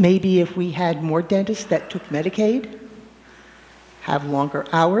 Maybe if we had more dentists that took Medicaid, have longer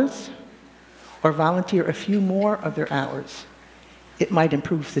hours, or volunteer a few more of their hours, it might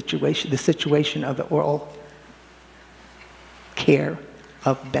improve the situation of the oral care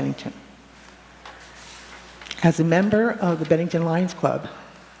of Bennington. As a member of the Bennington Lions Club,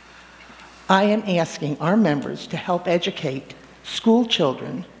 I am asking our members to help educate school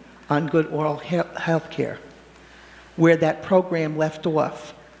children on good oral health care, where that program left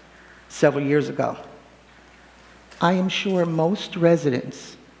off several years ago. I am sure most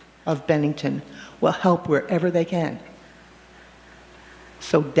residents of Bennington will help wherever they can.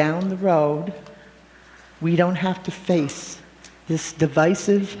 So down the road, we don't have to face this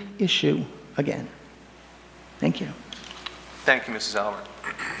divisive issue again. Thank you. Thank you, Mrs. Albert.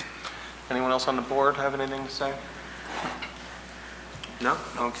 Anyone else on the board have anything to say? No?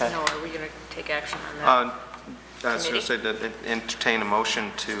 Okay. No, are we going to take action on that? I was going to say that entertain a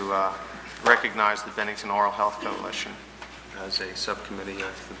motion to recognize the Bennington Oral Health Coalition as a subcommittee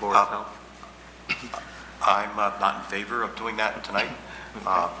of the Board of Health. I'm not in favor of doing that tonight.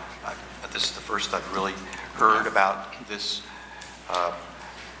 This is the first I've really heard about this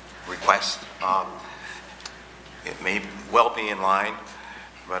request. It may well be in line,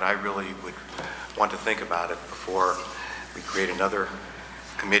 but I really would want to think about it before we create another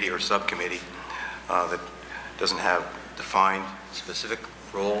committee or subcommittee that doesn't have defined specific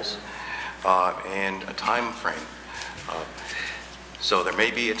roles and a time frame. So there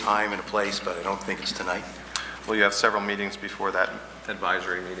may be a time and a place, but I don't think it's tonight. Well, you have several meetings before that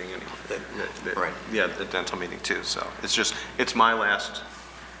advisory meeting anyway. Right. Yeah, the dental meeting too, so it's my last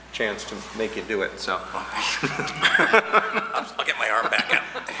chance to make you do it, so. I'll get my arm back out.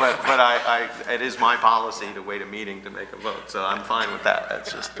 But it is my policy to wait a meeting to make a vote, so I'm fine with that.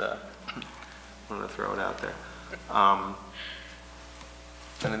 That's just, I want to throw it out there.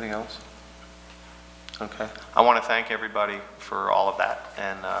 Anything else? Okay. I want to thank everybody for all of that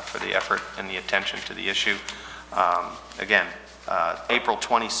and for the effort and the attention to the issue. Again, April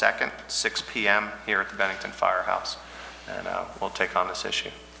 22nd, 6 p.m. here at the Bennington Firehouse, and we'll take on this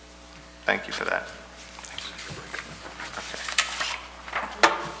issue. Thank you for that.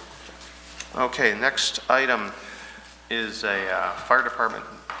 Okay, next item is a fire department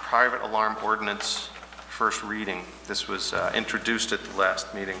private alarm ordinance first reading. This was introduced at the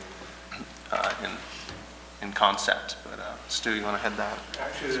last meeting in concept, but Stu, you want to head that?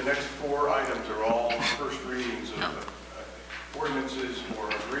 Actually, the next 4 items are all first readings of ordinances or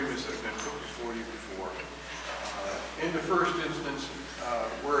agreements that have been put before you before. In the first instance,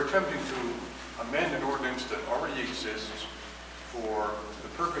 we're attempting to amend an ordinance that already exists for the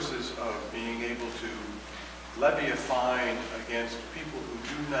purposes of being able to levy a fine against people who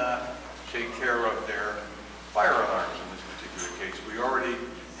do not take care of their fire alarms in this particular case. We already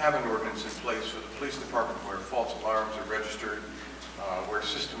have an ordinance in place for the police department where false alarms are registered, where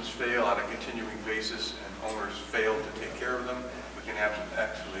systems fail on a continuing basis and owners fail to take care of them. We can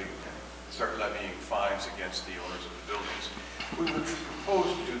actually start levying fines against the owners of the buildings. We would propose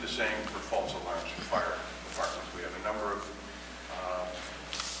to do the same for false alarms for fire departments. We have a number of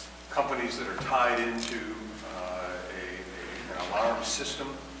companies that are tied into an alarm system,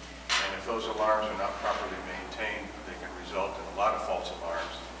 and if those alarms are not properly maintained, they can result in a lot of false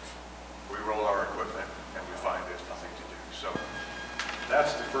alarms. We roll our equipment and we find there's nothing to do. So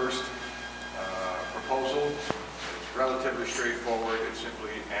that's the first proposal. It's relatively straightforward. It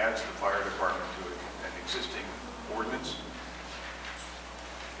simply adds the fire department to an existing ordinance.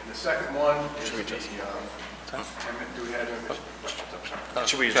 And the second one is do we have any questions? I'm sorry.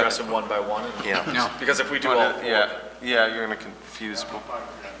 Should we address them one by one? Yeah. No. Because if we do all 4, Yeah, you're going to confuse,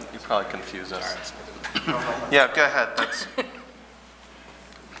 you probably confuse us. Yeah, go ahead. That's.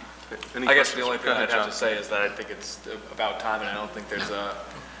 I guess the only thing Go ahead, I'd have John. to say is that I think it's about time, and I don't think there's a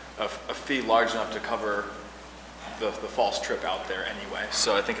fee large enough to cover the false trip out there anyway.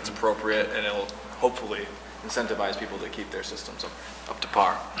 So I think it's appropriate, and it'll hopefully incentivize people to keep their systems up to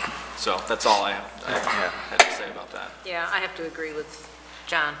par. So that's all I had to say about that. Yeah, I have to agree with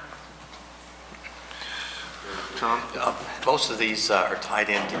John. Tom? Most of these are tied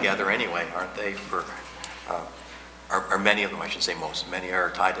in together anyway, aren't they? Or many of them, I should say most. Many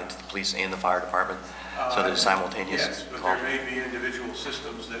are tied into the police and the fire department, so there's simultaneous Yes, but call. there may be individual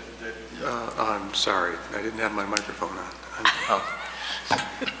systems that I'm sorry, I didn't have my microphone on.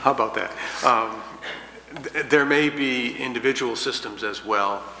 How about that? There may be individual systems as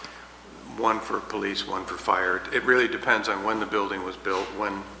well, one for police, one for fire. It really depends on when the building was built,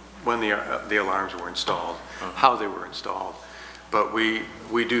 when the alarms were installed, how they were installed. But we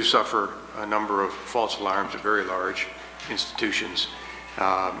do suffer a number of false alarms at very large institutions,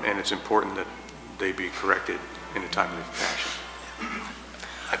 and it's important that they be corrected in a timely fashion.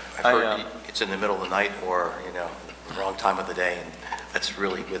 I've heard it's in the middle of the night or, the wrong time of the day, and that's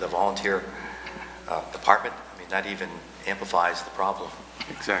really with a volunteer department. I mean, that even amplifies the problem.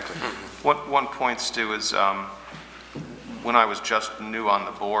 Exactly. One point, Stu, is when I was just new on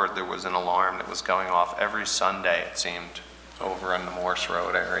the board, there was an alarm that was going off every Sunday, it seemed, over in the Morse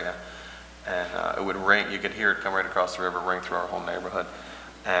Road area. And it would ring, you could hear it come right across the river, ring through our whole neighborhood.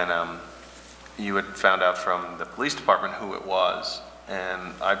 And you had found out from the police department who it was.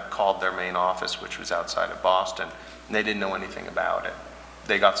 And I called their main office, which was outside of Boston, and they didn't know anything about it.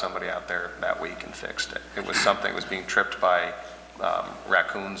 They got somebody out there that week and fixed it. It was something, it was being tripped by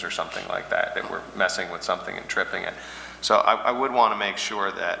raccoons or something like that were messing with something and tripping it. So I would want to make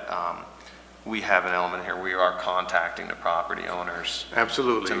sure that we have an element here. We are contacting the property owners.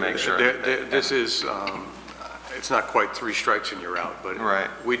 Absolutely. To make sure. This is, it's not quite 3 strikes and you're out, but right.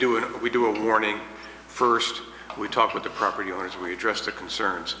 we do a warning first. We talk with the property owners. We address the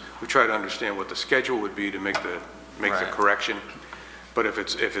concerns. We try to understand what the schedule would be to make the correction. But if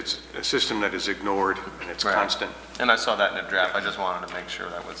it's a system that is ignored and it's constant. And I saw that in the draft. I just wanted to make sure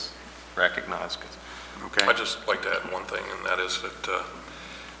that was recognized. Okay. I'd just like to add one thing, and that is that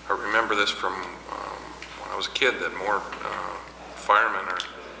I remember this from when I was a kid, that more firemen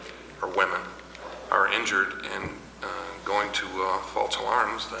or women are injured in going to false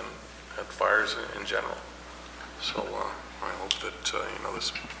alarms than at fires in general. So I hope that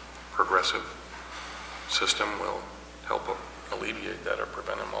this progressive system will help alleviate that or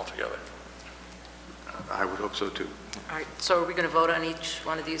prevent them altogether. I would hope so too. All right, so are we going to vote on each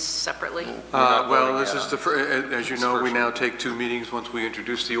one of these separately? Well, this is as you know, we now take 2 meetings once we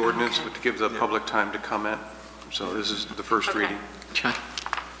introduce the ordinance, but to give the public time to comment. So this is the first reading. Okay.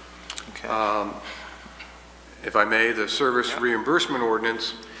 If I may, the service reimbursement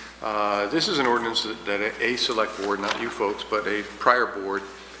ordinance, this is an ordinance that a select board, not you folks, but a prior board,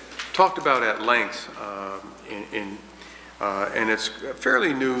 talked about at length, and it's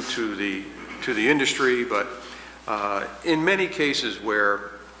fairly new to the industry, but in many cases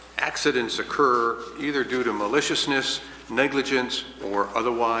where accidents occur either due to maliciousness, negligence, or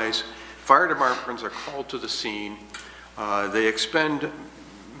otherwise, fire departments are called to the scene. They expend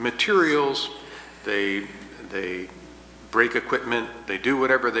materials, they break equipment, they do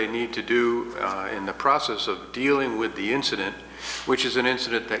whatever they need to do in the process of dealing with the incident, which is an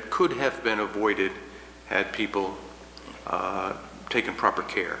incident that could have been avoided had people taken proper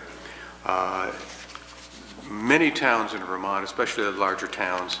care. Many towns in Vermont, especially the larger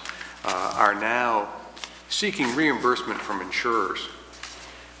towns, are now seeking reimbursement from insurers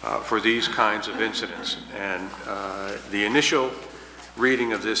for these kinds of incidents. And the initial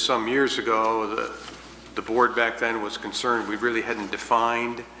reading of this some years ago, the board back then was concerned we really hadn't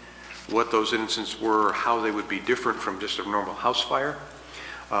defined what those incidents were, or how they would be different from just a normal house fire.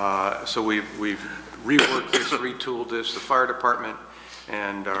 So we've reworked this, retooled this. The fire department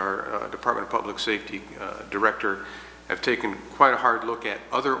and our Department of Public Safety director have taken quite a hard look at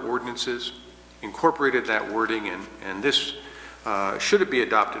other ordinances, incorporated that wording, and this, should it be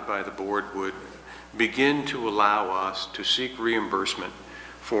adopted by the board, would begin to allow us to seek reimbursement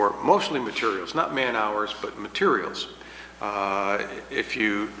for mostly materials, not man hours, but materials,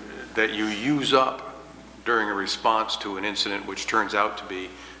 that you use up during a response to an incident which turns out to be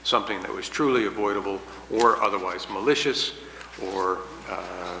something that was truly avoidable or otherwise malicious or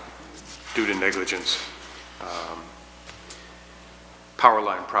due to negligence. Power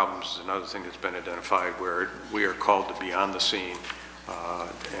line problems is another thing that's been identified where we are called to be on the scene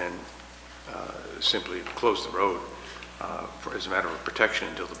and simply close the road as a matter of protection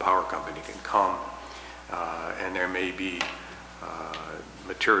until the power company can come. And there may be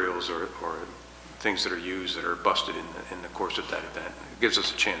materials or things that are used that are busted in the course of that event. It gives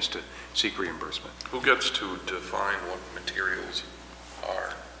us a chance to seek reimbursement. Who gets to define what materials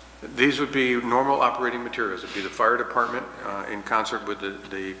are? These would be normal operating materials. It would be the fire department in concert with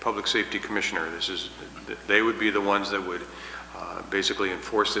the public safety commissioner. They would be the ones that would basically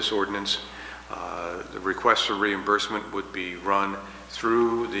enforce this ordinance. The request for reimbursement would be run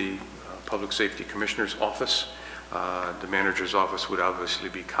through the public safety commissioner's office. The manager's office would obviously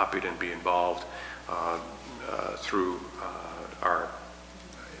be copied and be involved through our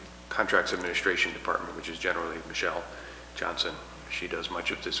contracts administration department, which is generally Michelle Johnson. She does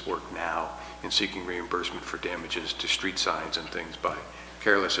much of this work now in seeking reimbursement for damages to street signs and things by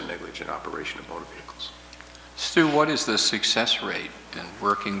careless and negligent operation of motor vehicles. Stu, what is the success rate in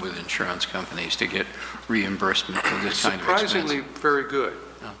working with insurance companies to get reimbursement for this kind of expense? Surprisingly very good.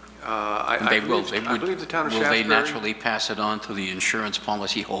 I believe the town of Shasbury... Will they naturally pass it on to the insurance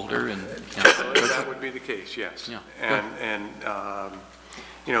policy holder? And, that would be the case, yes. Yeah. And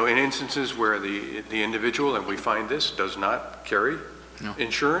in instances where the individual, and we find this, does not carry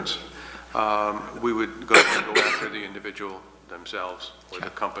insurance, we would go after the individual themselves or the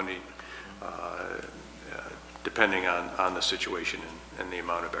company, depending on the situation and the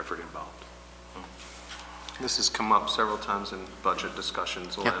amount of effort involved. This has come up several times in budget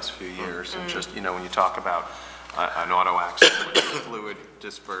discussions the last few years, and just, when you talk about an auto accident with fluid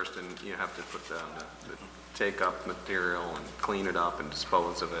dispersed and you have to put down the take up material and clean it up and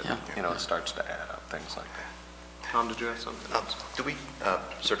dispose of it, it starts to add up, things like that. Tom, did you have something? Do we,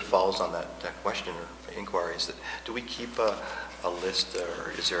 sort of follows on that question or inquiry, is that do we keep a list,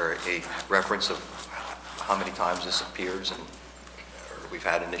 or is there a reference of how many times this appears, and or we've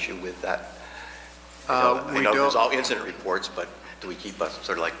had an issue with that? I know there's all incident reports, but do we keep us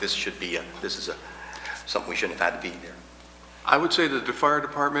sort of like this should be something we shouldn't have had to be there? I would say that the fire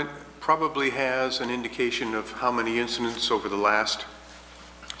department probably has an indication of how many incidents over the last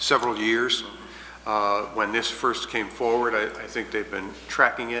several years. When this first came forward, I think they've been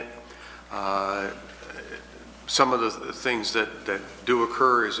tracking it. Some of the things that do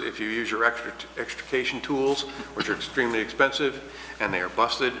occur is if you use your extrication tools, which are extremely expensive, and they are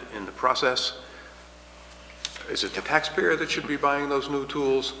busted in the process, is it the taxpayer that should be buying those new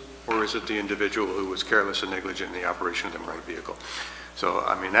tools, or is it the individual who was careless and negligent in the operation of the motor vehicle? So,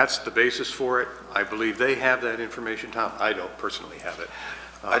 I mean, that's the basis for it. I believe they have that information, Tom. I don't personally have it.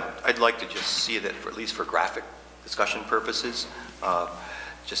 I'd like to just see that, at least for graphic discussion purposes,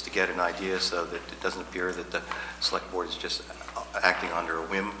 just to get an idea so that it doesn't appear that the select board is just acting under a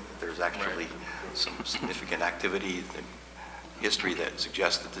whim. There's actually some significant activity in history that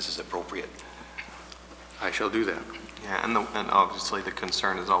suggests that this is appropriate. I shall do that. Yeah, and obviously the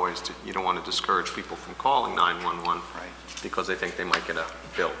concern is always you don't want to discourage people from calling 911 Right. because they think they might get a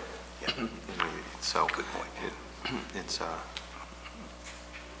bill. Yeah. So Good point. it's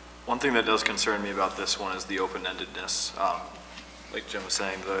One thing that does concern me about this one is the open-endedness. Like Jim was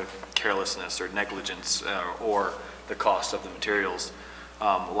saying, the carelessness or negligence or the cost of the materials.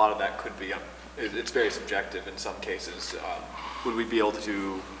 A lot of that could be, it's very subjective in some cases. Would we be able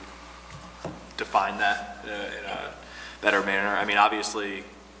to define that in a better manner? I mean, obviously,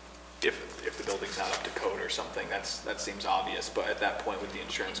 if the building's not up to code or something, that seems obvious, but at that point, would the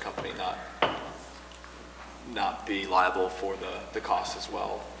insurance company not be liable for the cost as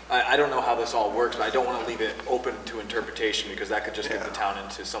well? I don't know how this all works, but I don't want to leave it open to interpretation because that could just get the town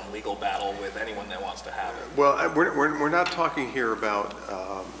into some legal battle with anyone that wants to have it. Well, we're not talking here about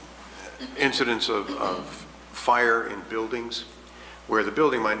incidents of fire in buildings where the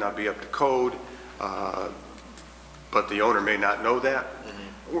building might not be up to code, but the owner may not know that.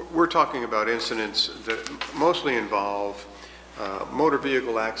 Mm-hmm. We're talking about incidents that mostly involve motor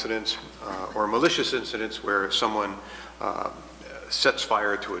vehicle accidents or malicious incidents where someone sets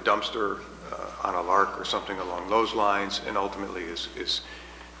fire to a dumpster on a lark or something along those lines and ultimately is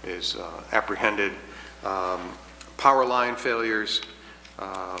apprehended. Power line failures,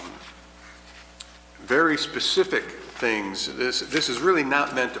 very specific things. This is really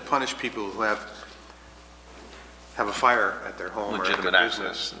not meant to punish people who have a fire at their home or at their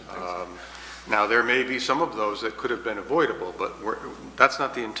business. Now, there may be some of those that could have been avoidable, but that's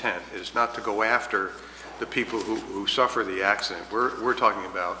not the intent, is not to go after the people who suffer the accident. We're talking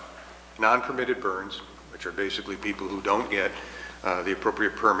about non-permitted burns, which are basically people who don't get the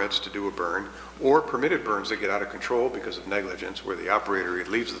appropriate permits to do a burn, or permitted burns that get out of control because of negligence, where the operator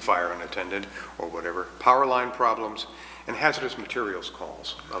leaves the fire unattended or whatever. Power line problems and hazardous materials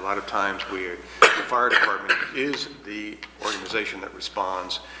calls. A lot of times the fire department is the organization that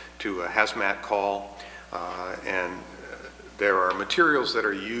responds to a hazmat call, and there are materials that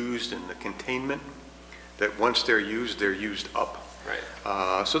are used in the containment that once they're used up.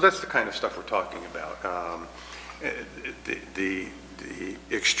 Right. So that's the kind of stuff we're talking about. The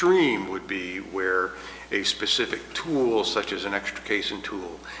extreme would be where a specific tool, such as an extrication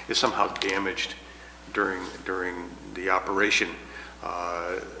tool, is somehow damaged during the operation.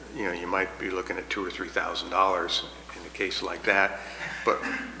 You might be looking at $2,000 or $3,000 in a case like that. But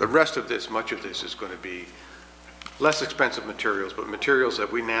the rest of this, much of this, is going to be less expensive materials, but materials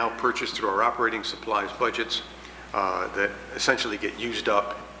that we now purchase through our operating supplies budgets that essentially get used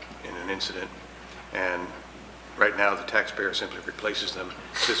up in an incident. And right now, the taxpayer simply replaces them.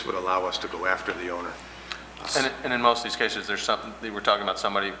 This would allow us to go after the owner. and in most of these cases, we're talking about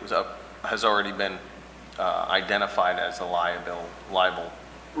somebody who's has already been identified as a liable.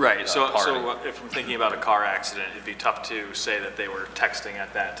 Right, so party. If I'm thinking about a car accident, it'd be tough to say that they were texting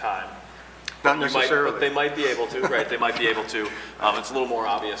at that time. Not necessarily. But they might be able to, right? They might be able to. It's a little more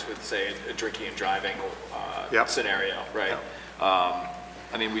obvious with, say, a drinking and driving scenario, right? Yep.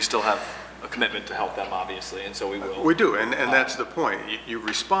 I mean, we still have a commitment to help them, obviously, and so we will. We do, and that's the point. You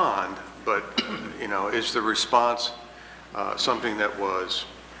respond, but, is the response something that was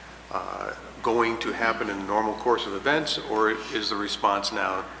going to happen in the normal course of events, or is the response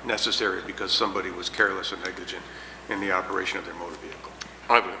now necessary because somebody was careless or negligent in the operation of their motor vehicle?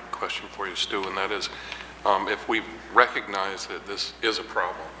 I have a question for you, Stu, and that is, if we recognize that this is a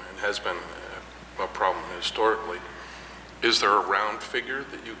problem and has been a problem historically, is there a round figure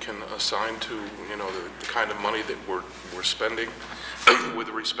that you can assign to, the kind of money that we're spending with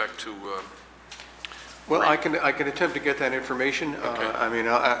respect to? Well, I can attempt to get that information. Okay.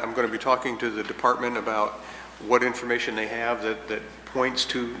 I'm going to be talking to the department about what information they have that points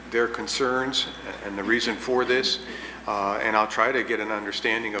to their concerns and the reason for this. And I'll try to get an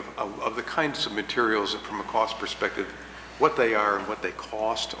understanding of the kinds of materials from a cost perspective, what they are and what they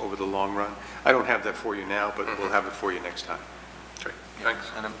cost over the long run. I don't have that for you now, but we'll have it for you next time. Okay,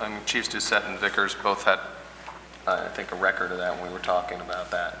 thanks. And Chiefs Doucette and Vickers both had I think, a record of that when we were talking about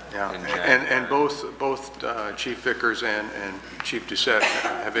that Yeah, in January. and both Chief Vickers and Chief Doucette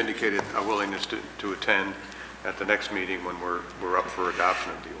have indicated a willingness to attend at the next meeting when we're up for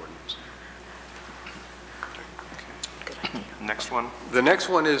adoption of the ordinance. Next one. The next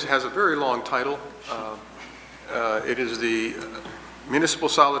one has a very long title. It is the Municipal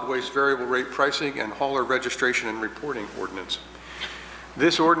Solid Waste Variable Rate Pricing and Hauler Registration and Reporting Ordinance.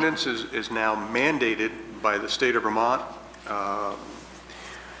 This ordinance is now mandated by the state of Vermont.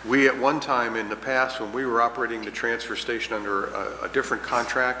 We at one time in the past, when we were operating the transfer station under a different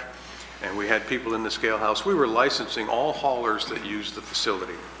contract, and we had people in the scale house, we were licensing all haulers that used the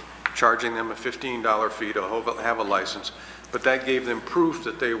facility, charging them a $15 fee to have a license, but that gave them proof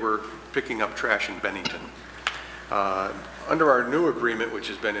that they were picking up trash in Bennington. Under our new agreement, which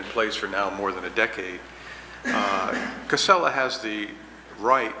has been in place for now more than a decade, Casella has the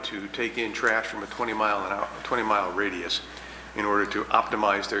right to take in trash from a 20-mile radius in order to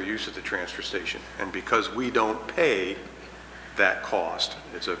optimize their use of the transfer station. And because we don't pay that cost,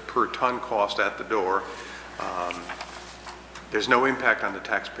 it's a per ton cost at the door, there's no impact on the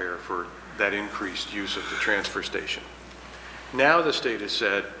taxpayer for that increased use of the transfer station. Now the state has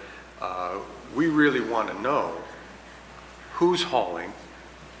said, we really want to know who's hauling.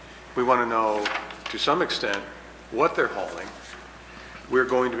 We want to know, to some extent, what they're hauling. We're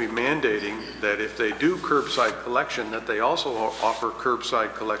going to be mandating that if they do curbside collection, that they also offer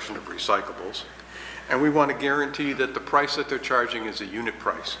curbside collection of recyclables. And we want to guarantee that the price that they're charging is a unit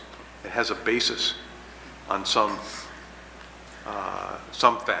price. It has a basis on some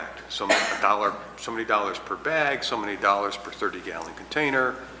fact. So many dollars per bag, so many dollars per 30-gallon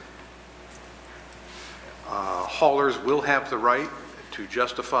container. Haulers will have the right to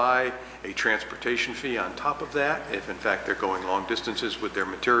justify a transportation fee on top of that, if in fact they're going long distances with their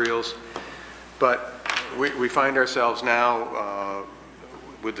materials. But we find ourselves now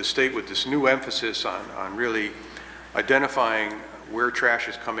with the state with this new emphasis on really identifying where trash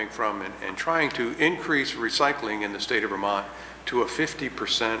is coming from and trying to increase recycling in the state of Vermont to a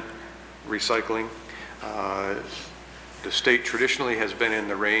 50% recycling. The state traditionally has been in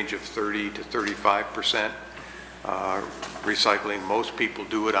the range of 30 to 35% recycling. Most people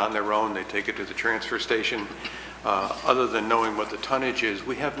do it on their own. They take it to the transfer station. Other than knowing what the tonnage is,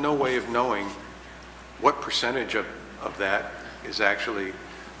 we have no way of knowing what percentage of that is actually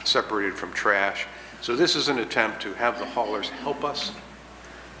separated from trash. So this is an attempt to have the haulers help us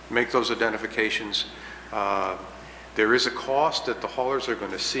make those identifications. There is a cost that the haulers are going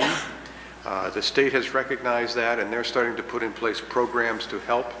to see. The state has recognized that, and they're starting to put in place programs to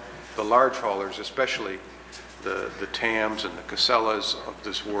help the large haulers, especially the TAMs and the Casellas of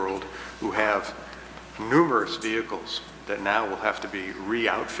this world, who have numerous vehicles that now will have to be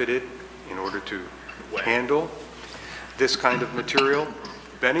re-outfitted in order to handle this kind of material.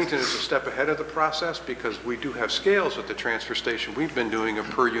 Bennington is a step ahead of the process because we do have scales at the transfer station. We've been doing a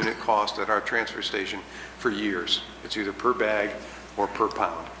per unit cost at our transfer station for years. It's either per bag or per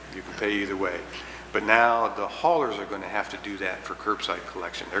pound. You can pay either way. But now the haulers are going to have to do that for curbside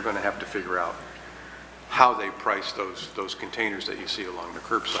collection. They're going to have to figure out how they price those containers that you see along the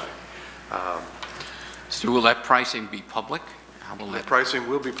curbside. So will that pricing be public? How will The that? pricing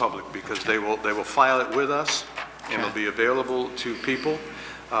will be public because they will file it with us and it'll be available to people.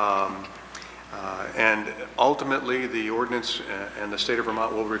 And ultimately, the ordinance and the state of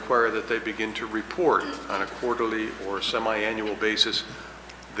Vermont will require that they begin to report on a quarterly or semi-annual basis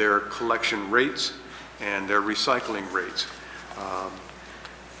their collection rates and their recycling rates.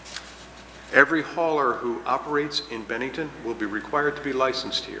 Every hauler who operates in Bennington will be required to be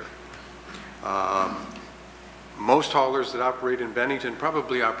licensed here. Most haulers that operate in Bennington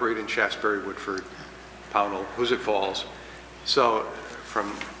probably operate in Shaftesbury, Woodford, Pownell, Hoosick Falls. So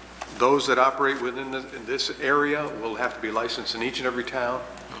from those that operate within this area will have to be licensed in each and every town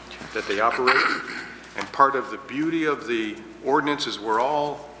that they operate. And part of the beauty of the ordinance is we're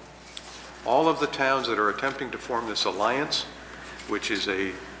all of the towns that are attempting to form this alliance, which is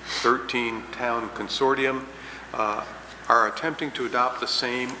a 13-town consortium, are attempting to adopt the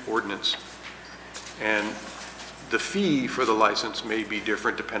same ordinance. And the fee for the license may be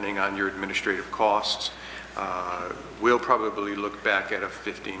different depending on your administrative costs. We'll probably look back at a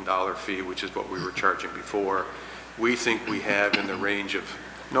 $15 fee, which is what we were charging before. We think we have in the range of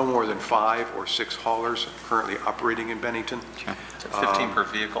no more than 5 or 6 haulers currently operating in Bennington. Okay. 15 per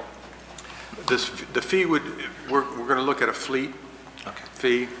vehicle? The fee we're going to look at a fleet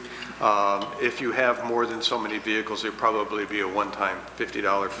fee. If you have more than so many vehicles, there'll probably be a one-time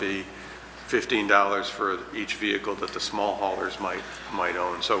 $50 fee, $15 for each vehicle that the small haulers might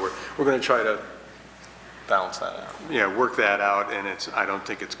own. So we're going to try to balance that out. Yeah, work that out, and I don't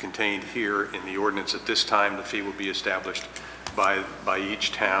think it's contained here in the ordinance at this time. The fee will be established by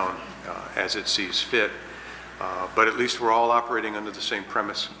each town as it sees fit. But at least we're all operating under the same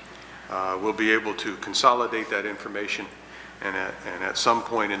premise. We'll be able to consolidate that information, and at some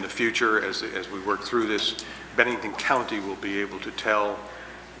point in the future, as we work through this, Bennington County will be able to tell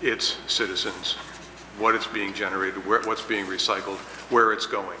its citizens what is being generated, what's being recycled, where it's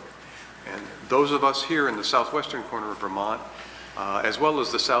going. And those of us here in the southwestern corner of Vermont, as well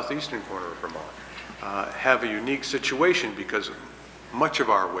as the southeastern corner of Vermont, have a unique situation because much of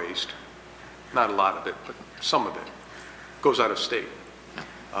our waste, not a lot of it, but some of it, goes out of state.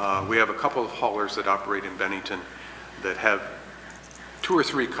 We have a couple of haulers that operate in Bennington that have 2 or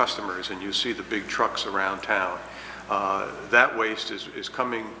 3 customers, and you see the big trucks around town. That waste is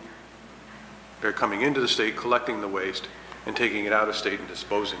coming, they're coming into the state, collecting the waste, and taking it out of state and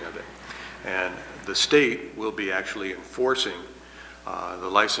disposing of it. And the state will be actually enforcing the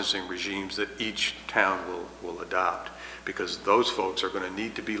licensing regimes that each town will adopt, because those folks are going to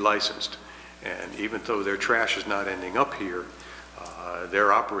need to be licensed. And even though their trash is not ending up here,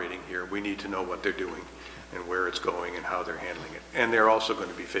 they're operating here. We need to know what they're doing and where it's going and how they're handling it. And they're also going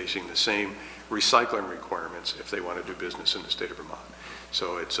to be facing the same recycling requirements if they want to do business in the state of Vermont.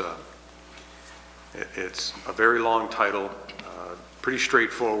 So it's a very long title, pretty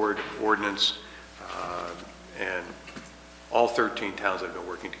straightforward ordinance, and all 13 towns that have been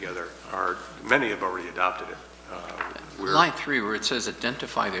working together many have already adopted it. Line 3, where it says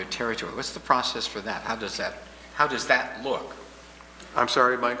identify their territory, what's the process for that? How does that look? I'm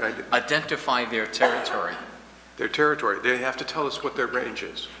sorry, Mike? Identify their territory. Their territory. They have to tell us what their range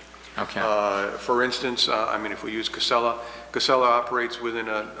is. Okay. For instance, I mean, if we use Casella operates within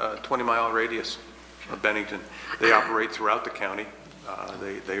a 20-mile radius of Bennington. They operate throughout the county.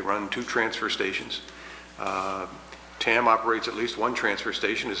 They run 2 transfer stations. TAM operates at least 1 transfer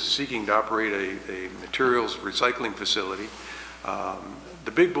station, is seeking to operate a materials recycling facility.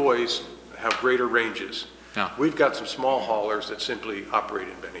 The big boys have greater ranges. Yeah. We've got some small haulers that simply operate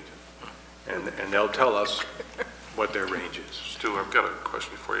in Bennington, and they'll tell us what their range is. Stu, I've got a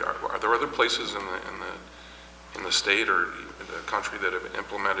question for you. Are there other places in the state or the country that have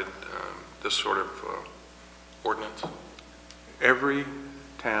implemented this sort of ordinance? Every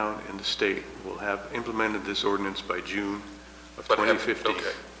town in the state will have implemented this ordinance by June of 2015.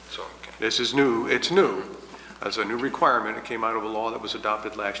 Okay. So, okay. This is new. It's new. As a new requirement, it came out of a law that was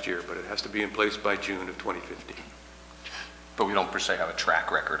adopted last year, but it has to be in place by June of 2015. But we don't per se have a track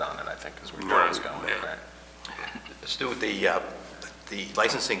record on it, I think, is where you're always going, Yeah. right? Stu, the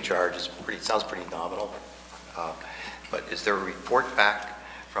licensing charge sounds pretty nominal, but is there a report back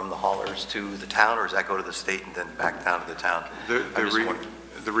from the haulers to the town, or does that go to the state and then back down to the town? The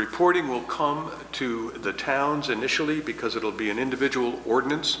reporting will come to the towns initially because it'll be an individual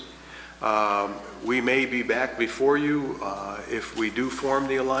ordinance. We may be back before you if we do form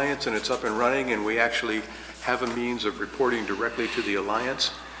the alliance and it's up and running and we actually have a means of reporting directly to the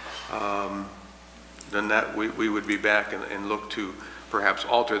alliance. Then that we would be back and look to perhaps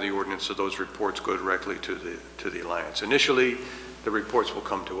alter the ordinance so those reports go directly to the alliance. Initially, the reports will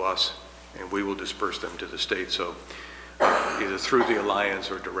come to us and we will disperse them to the state. So either through the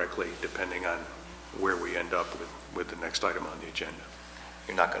alliance or directly, depending on where we end up with the next item on the agenda.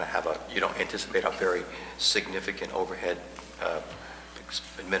 You're not going to have you don't anticipate a very significant overhead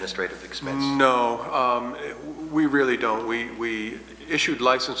administrative expense? No, we really don't. We issued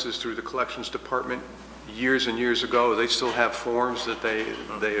licenses through the collections department years and years ago. They still have forms that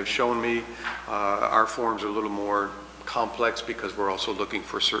they have shown me. Our forms are a little more complex because we're also looking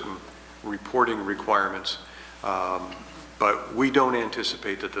for certain reporting requirements. But we don't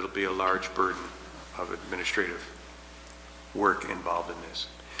anticipate that there'll be a large burden of administrative work involved in this.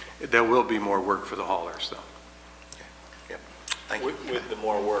 There will be more work for the haulers, though. Okay. Yep. Thank you. With the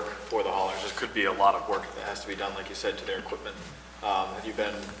more work for the haulers, there could be a lot of work that has to be done, like you said, to their equipment. Have you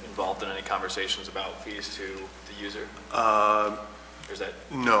been involved in any conversations about fees to the user? Or is that?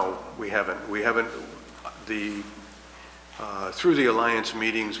 No, we haven't. We haven't. Through the alliance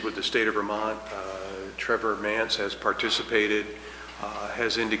meetings with the state of Vermont, Trevor Mance has participated,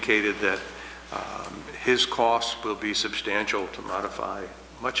 has indicated that his costs will be substantial to modify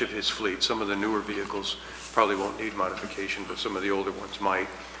much of his fleet. Some of the newer vehicles probably won't need modification, but some of the older ones might.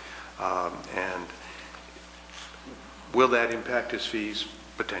 And will that impact his fees?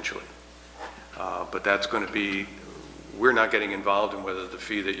 Potentially. But that's going to be, we're not getting involved in whether the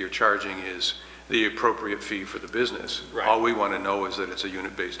fee that you're charging is the appropriate fee for the business. Right. All we want to know is that it's a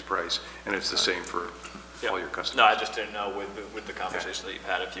unit-based price, and it's the same for all your customers. No, I just didn't know with the conversation that you've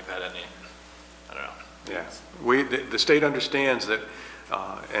had, if you've had any, I don't know, Yeah. The state understands that,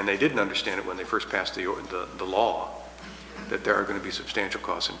 and they didn't understand it when they first passed the law, that there are going to be substantial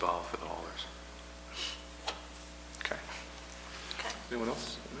costs involved for the haulers. Okay. Anyone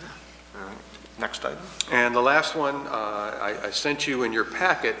else? All right. Next item. And the last one, I sent you in your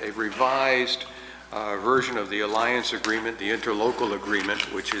packet a revised version of the alliance agreement, the interlocal agreement,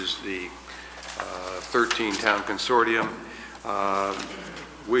 which is the 13-town consortium.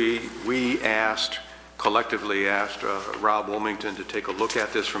 We collectively asked Rob Wilmington to take a look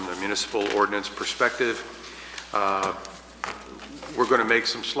at this from the municipal ordinance perspective. We're going to make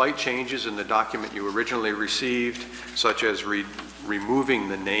some slight changes in the document you originally received, such as removing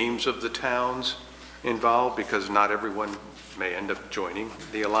the names of the towns involved, because not everyone may end up joining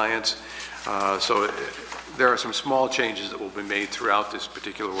the alliance. So there are some small changes that will be made throughout this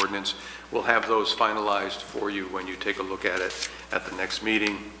particular ordinance. We'll have those finalized for you when you take a look at it at the next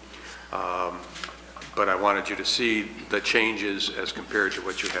meeting. But I wanted you to see the changes as compared to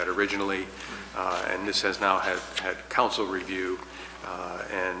what you had originally. And this has now had council review.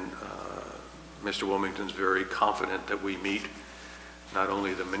 And Mr. Wilmington's very confident that we meet not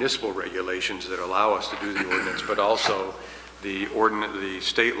only the municipal regulations that allow us to do the ordinance, but also the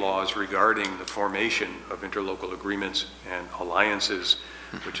state laws regarding the formation of interlocal agreements and alliances,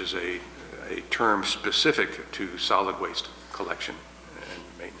 which is a term specific to solid waste collection and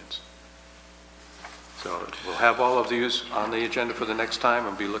maintenance. So we'll have all of these on the agenda for the next time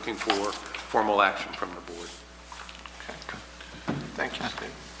and be looking for formal action from the board. Okay. Thank you,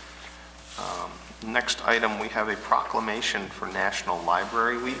 Steve. Next item, we have a proclamation for National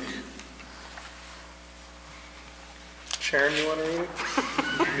Library Week. Sharon, you want to read it?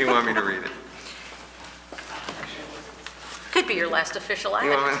 Or do you want me to read it? Could be your last official act.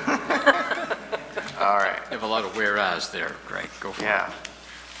 All right. You have a lot of whereas there, Greg. Go for it. Yeah.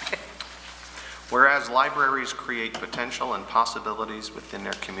 Whereas libraries create potential and possibilities within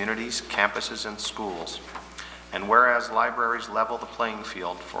their communities, campuses, and schools, and whereas libraries level the playing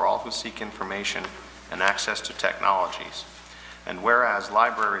field for all who seek information and access to technologies, and whereas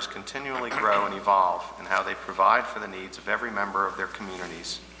libraries continually grow and evolve in how they provide for the needs of every member of their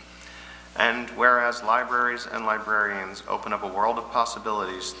communities, and whereas libraries and librarians open up a world of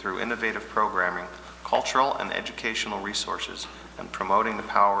possibilities through innovative programming, cultural and educational resources, and promoting the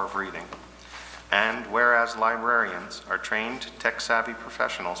power of reading, and whereas librarians are trained, tech-savvy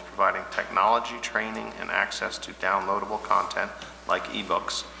professionals providing technology training and access to downloadable content like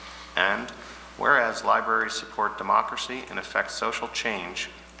ebooks, and whereas libraries support democracy and affect social change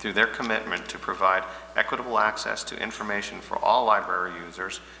through their commitment to provide equitable access to information for all library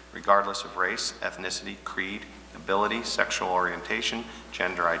users, regardless of race, ethnicity, creed, ability, sexual orientation,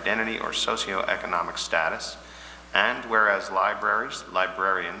 gender identity, or socioeconomic status, and whereas libraries,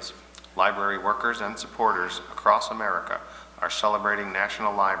 librarians, library workers, and supporters across America are celebrating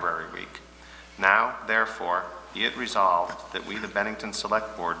National Library Week. Now, therefore, be it resolved that we, the Bennington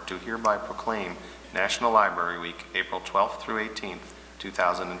Select Board, do hereby proclaim National Library Week, April 12th through 18th,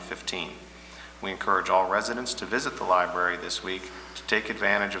 2015. We encourage all residents to visit the library this week to take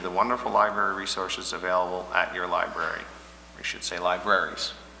advantage of the wonderful library resources available at your library. We should say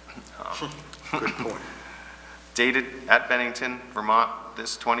libraries. Good point. Dated at Bennington, Vermont,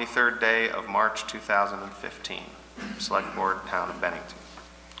 this 23rd day of March 2015. Select Board, Town of Bennington.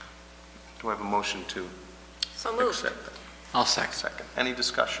 Do I have a motion to So moved. accept that? I'll second. Second. Any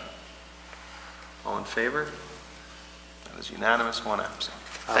discussion? All in favor? That is unanimous, one absent.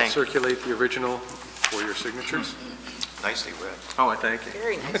 I'll Thank you. circulate the original for your signatures. Nicely read. Oh, I thank you.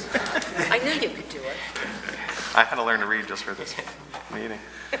 Very nice. I knew you could do it. I had to learn to read just for this meeting.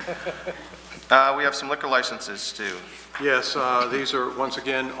 We have some liquor licenses too. Yes, these are, once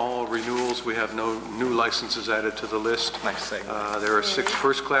again, all renewals. We have no new licenses added to the list. Nice segment. There are 6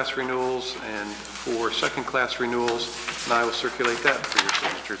 first-class renewals and 4 second-class renewals, and I will circulate that for your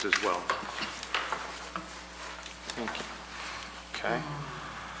signatures as well. Thank you. Okay.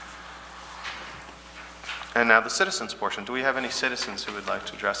 And now the citizens portion. Do we have any citizens who would like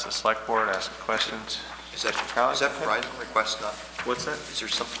to address the select board, ask questions? Is that Verizon request not? What's that? Is there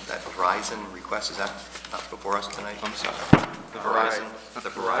something, that Verizon request, is that not before us tonight? I'm sorry. The Verizon? The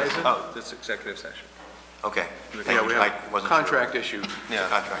Verizon? Oh, this executive session. Okay. Yeah, we I have wasn't sure. contract issue. Yeah.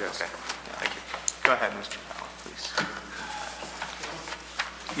 Contract, Yes. okay. Thank you. Go ahead, Mr. Powell, please.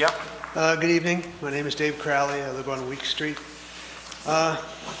 Yep. Good evening. My name is Dave Crowley. I live on Week Street.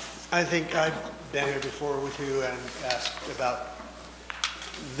 I think I've been here before with you and asked about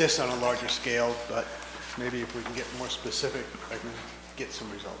this on a larger scale, but maybe if we can get more specific, I can get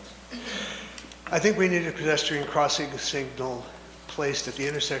some results. I think we need a pedestrian crossing signal placed at the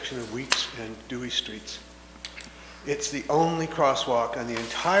intersection of Weeks and Dewey Streets. It's the only crosswalk on the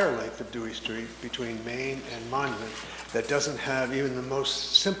entire length of Dewey Street between Main and Monument that doesn't have even the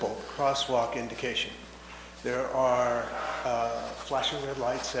most simple crosswalk indication. There are flashing red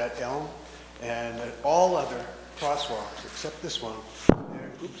lights at Elm and at all other crosswalks except this one.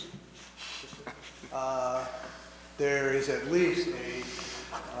 There is at least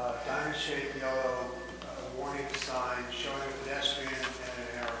a diamond-shaped yellow warning sign showing a pedestrian and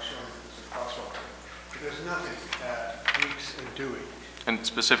an arrow showing it's a crosswalk. But there's nothing at Weeks and Dewey. And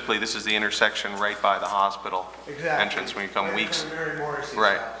specifically, this is the intersection right by the hospital entrance when you come Weeks.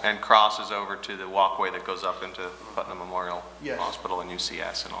 Right, and crosses over to the walkway that goes up into Putnam Memorial Hospital and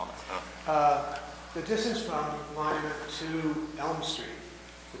UCS and all that. The distance from Monument to Elm Street,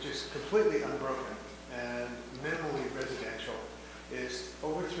 which is completely unbroken and minimally residential, is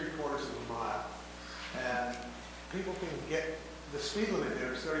over 3/4 of a mile. And people can get, the speed limit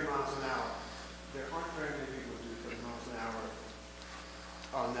there is 30 miles an hour. There aren't very many people who do 30 miles an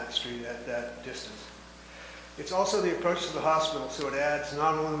hour on that street at that distance. It's also the approach to the hospital, so it adds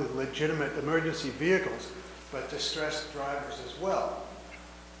not only legitimate emergency vehicles, but distressed drivers as well.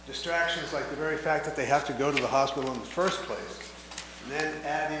 Distractions like the very fact that they have to go to the hospital in the first place, and then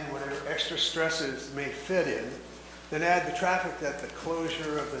add in whatever extra stresses may fit in, then add the traffic that the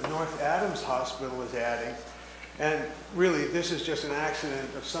closure of the North Adams Hospital is adding. And really, this is just an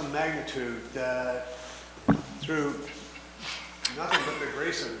accident of some magnitude that, through nothing but the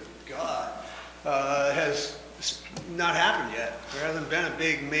grace of God, has not happened yet. There hasn't been a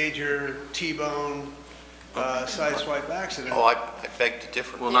big, major T-bone sideswipe accident. Oh, I beg to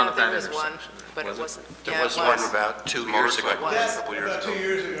differ. Well, not at that there was one, intersection. but it wasn't. There was one about 2 years ago. About 2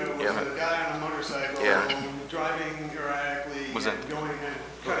 years ago, was a guy on a motorcycle driving erratically and going and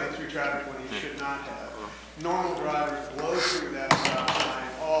cutting through traffic when he should not have. Normal drivers blow through that stop sign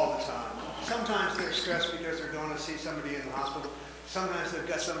all the time. Sometimes they're stressed because they're going to see somebody in the hospital. Sometimes they've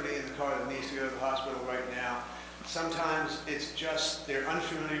got somebody in the car that needs to go to the hospital right now. Sometimes it's just they're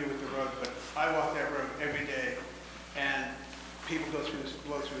unfamiliar with the road, but I walk that road every day, and people blow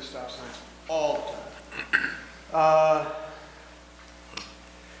through the stop signs all the time.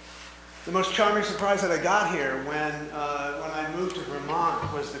 The most charming surprise that I got here when I moved to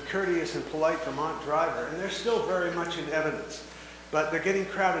Vermont was the courteous and polite Vermont driver, and they're still very much in evidence, but they're getting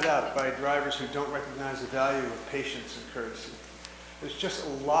crowded out by drivers who don't recognize the value of patience and courtesy. There's just a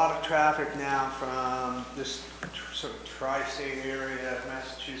lot of traffic now from this sort of tri-state area of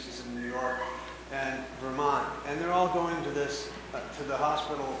Massachusetts and New York and Vermont, and they're all going to this to the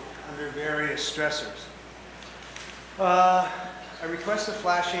hospital under various stressors. I request a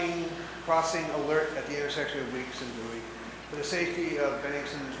flashing crossing alert at the intersection of Weeks and Dewey for the safety of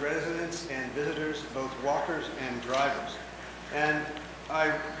Bennington's residents and visitors, both walkers and drivers. And I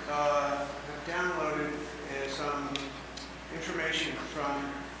have downloaded some information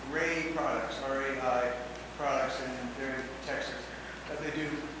from RAI products, R-A-I products, and they're in Texas, that they do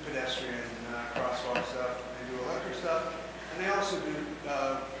pedestrian crosswalk stuff, they do electric stuff, and they also do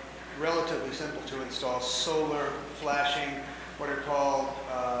relatively simple to install solar flashing, what are called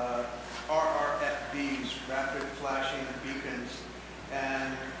RRFBs, rapid flashing beacons,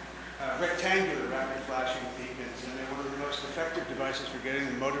 and rectangular rapid flashing beacons, and they're one of the most effective devices for getting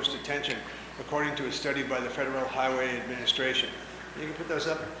the motorist attention, according to a study by the Federal Highway Administration. You can put those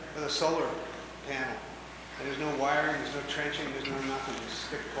up with a solar panel, and there's no wiring, there's no trenching, there's no nothing. You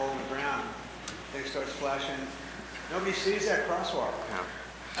stick a pole in the ground, thing starts flashing. Nobody sees that crosswalk.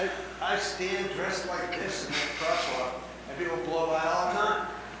 Yeah. I stand dressed like this in that crosswalk, and people blow by all the time.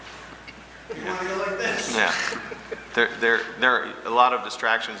 You want to go like this? Yeah. There are a lot of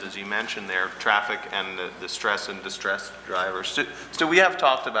distractions, as you mentioned there, traffic and the stress and distressed drivers. So we have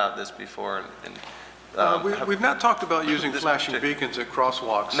talked about this before. We've not talked about using flashing beacons at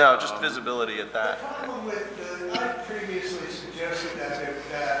crosswalks. No, just visibility at that. The problem with I previously suggested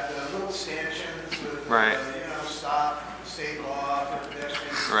that the little stanchions with stop, stave off, or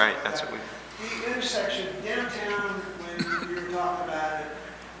pedestrians. Right, that's what we. The intersection downtown, when we were talking about it,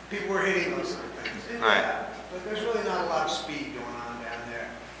 people were hitting those sort of things. Right. But there's really not a lot of speed going on down there.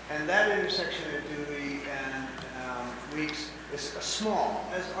 And that intersection at Dewey and Weeks is small,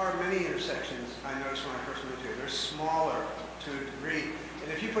 as are many intersections I noticed when I first moved here. They're smaller to a degree.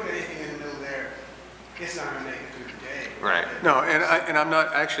 And if you put anything in the middle there, it's not going to make it through the day. Right. No, and I'm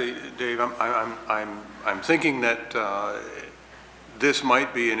not actually, Dave. I'm thinking that this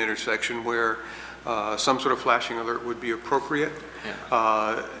might be an intersection where some sort of flashing alert would be appropriate.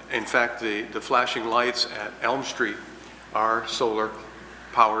 Yeah. In fact, the flashing lights at Elm Street are solar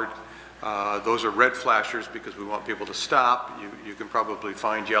powered. Those are red flashers because we want people to stop. You can probably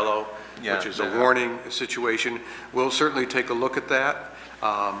find yellow, Yeah, which is a warning situation. We'll certainly take a look at that.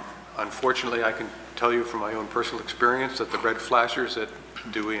 Unfortunately, I can tell you from my own personal experience that the red flashers at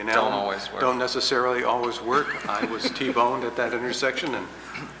Dewey and Allen don't necessarily always work. I was T-boned at that intersection and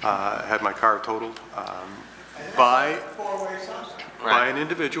had my car totaled by an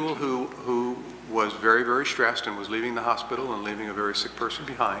individual who was very, very stressed and was leaving the hospital and leaving a very sick person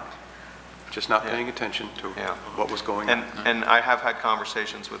behind, just not paying attention to what was going on. And I have had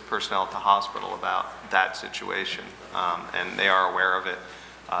conversations with personnel at the hospital about that situation, and they are aware of it.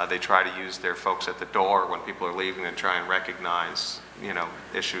 They try to use their folks at the door when people are leaving to try and recognize,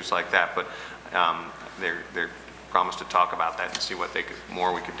 issues like that. But they're promised to talk about that and see what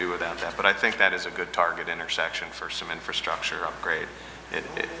more we could do without that. But I think that is a good target intersection for some infrastructure upgrade.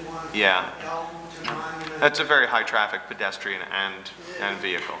 Yeah, that's a very high traffic pedestrian and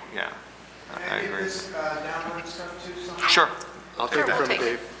vehicle. Yeah, I agree. Sure, I'll take that from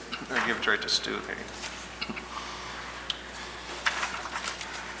Dave. I'll give it right to Stu.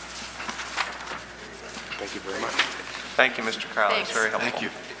 Thank you very much. Thank you, Mr. Carroll. That's very helpful. Thank you.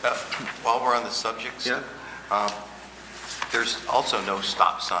 While we're on the subject, Stu, there's also no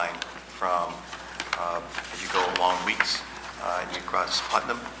stop sign from, as you go along Weeks and you cross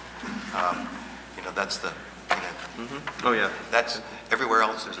Putnam. That's the, Oh, yeah. that's, everywhere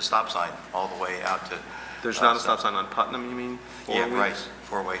else there's a stop sign all the way out to. There's not a stop sign on Putnam, you mean? Yeah, right,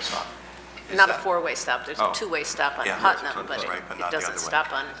 four-way stop. Is Not a that- four-way stop, there's a two-way stop on Yeah, Putnam, but right, but it not the doesn't other way.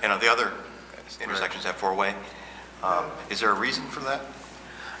 stop on. And the other intersections have four-way. Is there a reason for that?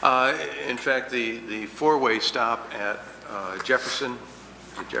 In fact, the four-way stop at Jefferson,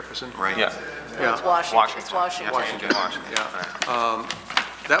 is it Jefferson? Right. Yeah. Yeah. It's Washington. It's Washington. Yeah.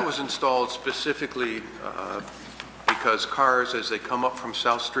 That was installed specifically because cars, as they come up from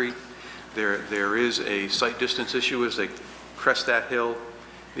South Street, there is a sight distance issue as they crest that hill.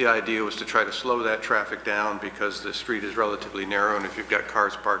 The idea was to try to slow that traffic down because the street is relatively narrow, and if you've got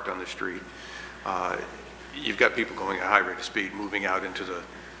cars parked on the street, you've got people going at a high rate of speed moving out into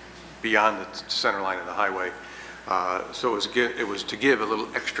beyond the center line of the highway. So it was to give a little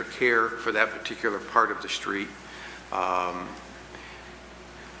extra care for that particular part of the street.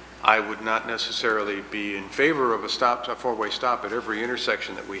 I would not necessarily be in favor of a four-way stop at every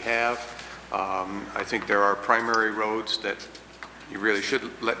intersection that we have. I think there are primary roads that you really should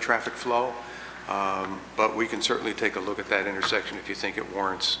let traffic flow, but we can certainly take a look at that intersection if you think it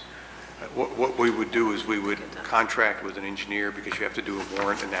warrants. What we would do is we would contract with an engineer, because you have to do a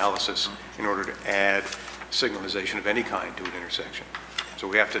warrant analysis in order to add signalization of any kind to an intersection. So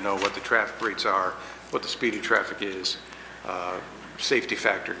we have to know what the traffic rates are, what the speed of traffic is, safety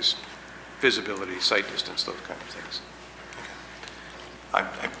factors, visibility, sight distance, those kind of things. I'm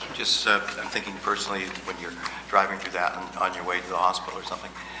thinking personally, when you're driving through that on your way to the hospital or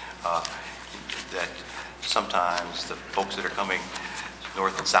something, that sometimes the folks that are coming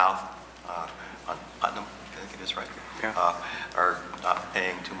north and south on Putnam, I think it is right, are not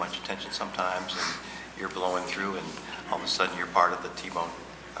paying too much attention sometimes, and you're blowing through, and all of a sudden you're part of the T-bone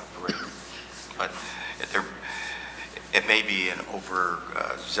parade. But it may be an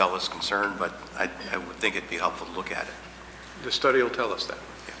overzealous concern, but I would think it'd be helpful to look at it. The study will tell us that.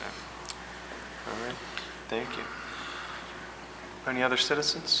 All right, thank you. Any other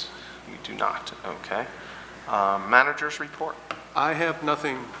citizens? We do not, okay. Manager's report. I have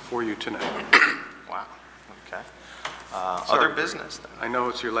nothing for you tonight. Wow, okay. Other business then? I know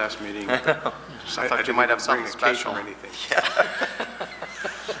it's your last meeting. I thought you might have something special. Or anything.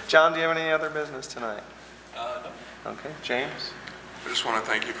 John, do you have any other business tonight? No. Okay, James? I just want to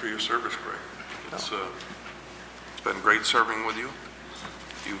thank you for your service, Greg. It's been great serving with you.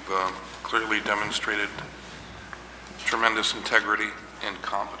 You've clearly demonstrated tremendous integrity and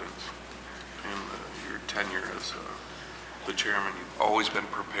competence in your tenure as the chairman. You've always been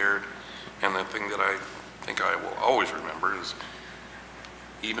prepared, and the thing that I think I will always remember is,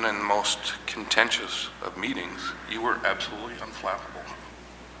 even in the most contentious of meetings, you were absolutely unflappable.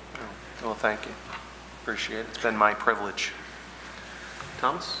 Well, thank you. Appreciate it. It's been my privilege.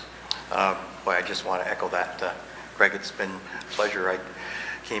 Thomas? Boy, I just want to echo that. Greg, it's been a pleasure. I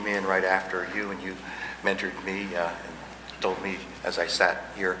came in right after you, and you mentored me and told me as I sat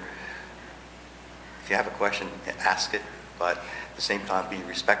here, if you have a question, ask it, but at the same time, be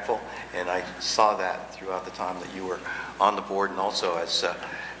respectful. And I saw that throughout the time that you were on the board and also as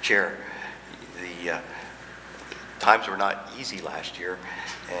chair. The times were not easy last year,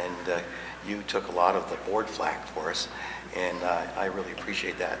 and you took a lot of the board flack for us, and I really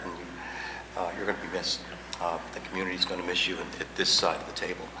appreciate that, and you're going to be missed. The community's going to miss you at this side of the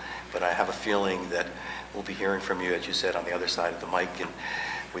table, but I have a feeling that we'll be hearing from you, as you said, on the other side of the mic, and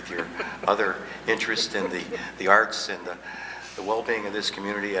with your other interest in the arts and the well-being of this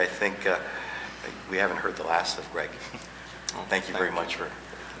community. I think we haven't heard the last of Greg. Thank you very much for.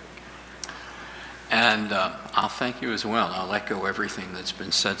 And I'll thank you as well. I'll echo everything that's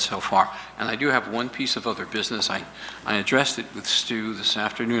been said so far. And I do have one piece of other business. I addressed it with Stu this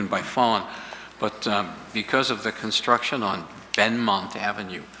afternoon by phone, but because of the construction on Benmont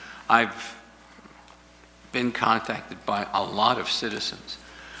Avenue, I've been contacted by a lot of citizens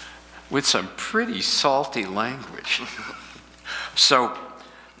with some pretty salty language. So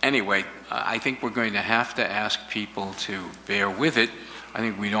anyway, I think we're going to have to ask people to bear with it. I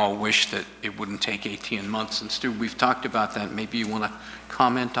think we'd all wish that it wouldn't take 18 months. And Stu, we've talked about that. Maybe you want to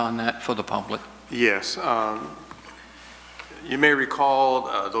comment on that for the public? Yes. You may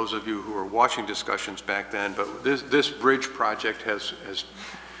recall, those of you who were watching discussions back then, but this bridge project has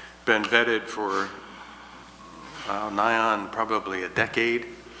been vetted for nigh on probably a decade.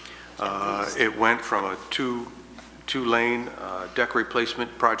 It went from a two-lane deck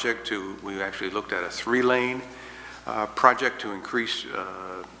replacement project to, we actually looked at a 3-lane project to increase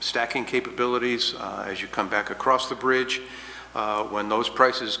stacking capabilities as you come back across the bridge. When those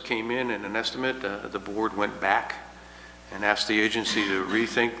prices came in an estimate, the board went back and asked the agency to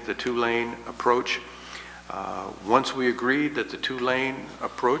rethink the 2-lane approach. Once we agreed that the 2-lane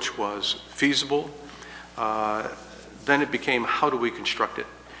approach was feasible, then it became, how do we construct it?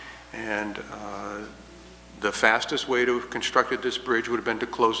 And the fastest way to have constructed this bridge would have been to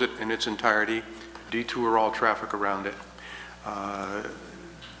close it in its entirety, detour all traffic around it. I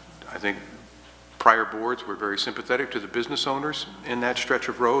think prior boards were very sympathetic to the business owners in that stretch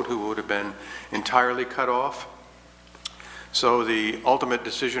of road who would have been entirely cut off. So the ultimate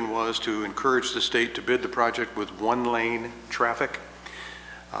decision was to encourage the state to bid the project with 1-lane traffic.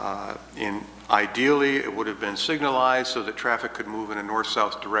 Ideally, it would have been signalized so that traffic could move in a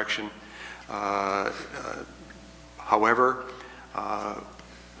north-south direction. However,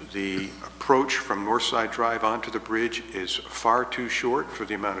 the approach from Northside Drive onto the bridge is far too short for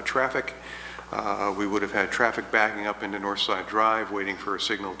the amount of traffic. We would have had traffic backing up into Northside Drive, waiting for a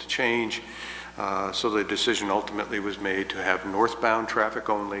signal to change. So the decision ultimately was made to have northbound traffic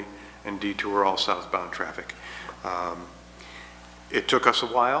only and detour all southbound traffic. It took us a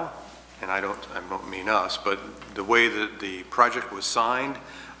while, and I don't mean us, but the way that the project was signed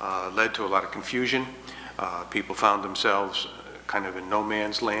led to a lot of confusion. People found themselves kind of in no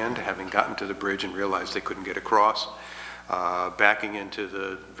man's land, having gotten to the bridge and realized they couldn't get across, backing into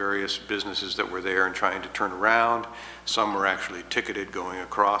the various businesses that were there and trying to turn around. Some were actually ticketed going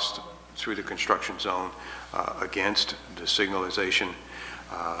across through the construction zone against the signalization.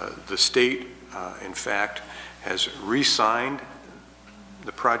 The state, in fact, has re-signed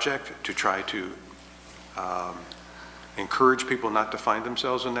the project to try to encourage people not to find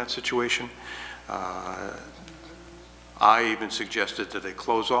themselves in that situation. I even suggested that they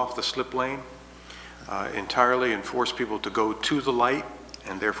close off the slip lane entirely and force people to go to the light,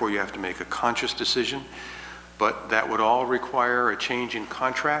 and therefore you have to make a conscious decision. But that would all require a change in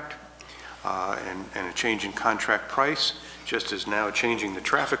contract and a change in contract price, just as now changing the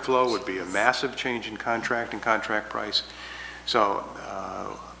traffic flow would be a massive change in contract and contract price. So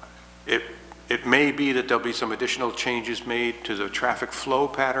it may be that there'll be some additional changes made to the traffic flow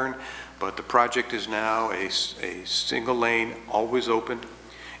pattern, but the project is now a single lane, always open.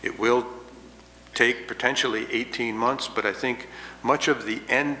 It will take potentially 18 months, but I think much of the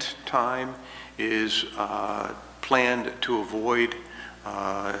end time is planned to avoid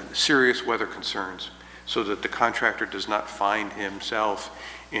serious weather concerns so that the contractor does not find himself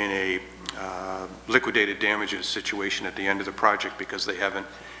in a liquidated damages situation at the end of the project because they haven't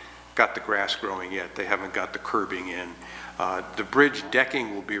got the grass growing yet, they haven't got the curbing in. The bridge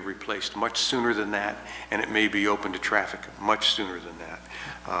decking will be replaced much sooner than that, and it may be open to traffic much sooner than that,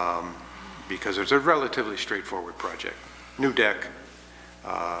 because it's a relatively straightforward project. New deck,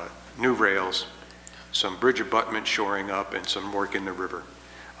 new rails, some bridge abutment shoring up, and some work in the river.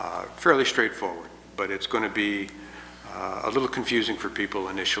 Fairly straightforward, but it's going to be a little confusing for people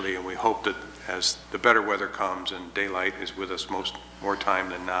initially, and we hope that as the better weather comes and daylight is with us more time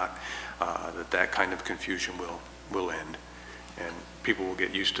than not, that kind of confusion will end and people will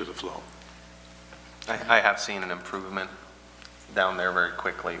get used to the flow. I have seen an improvement down there very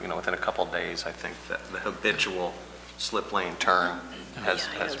quickly. You know, within a couple of days, I think that the habitual slip lane turn has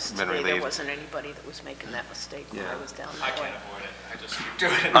Yes, been today there relieved. wasn't anybody that was making that mistake when I was down I that way. can't avoid it. I just keep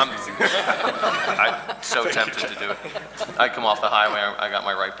doing it. I'm so tempted to do it. I come off the highway, I got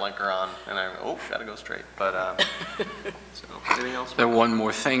my right blinker on, and I gotta go straight. But so anything else? There one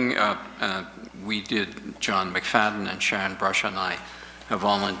more thing. We did, John McFadden and Sharon Brush and I have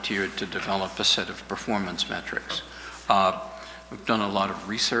volunteered to develop a set of performance metrics. We've done a lot of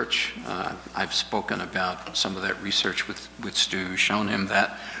research. I've spoken about some of that research with Stu, shown him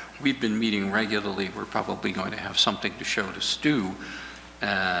that. We've been meeting regularly. We're probably going to have something to show to Stu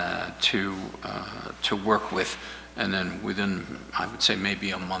to work with, and then within, I would say,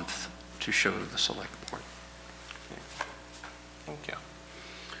 maybe a month to show to the select board. Thank you.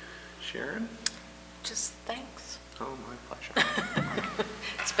 Sharon? Just thanks. Oh, my pleasure.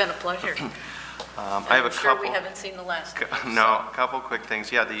 It's been a pleasure. I have a I'm sure couple. we haven't seen the last of it. No, a couple quick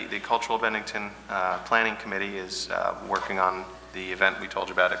things. Yeah, the Cultural Bennington Planning Committee is working on the event we told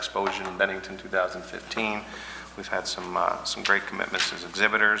you about, Exposure in Bennington 2015. We've had some great commitments as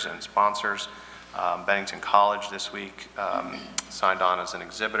exhibitors and sponsors. Bennington College this week signed on as an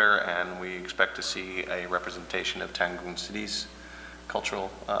exhibitor, and we expect to see a representation of Tangoon City's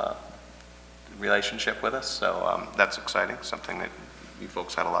cultural relationship with us. So that's exciting, something that you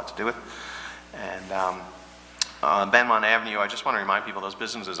folks had a lot to do with. And on Benmont Avenue, I just want to remind people those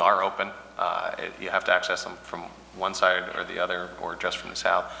businesses are open. You have to access them from one side or the other, or just from the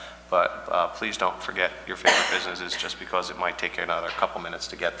south. But please don't forget your favorite businesses just because it might take you another couple minutes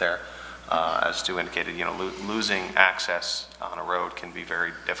to get there. As Stu indicated, you know, losing access on a road can be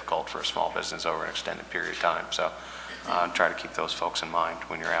very difficult for a small business over an extended period of time. So try to keep those folks in mind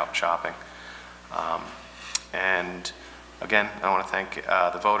when you're out shopping. And again, I want to thank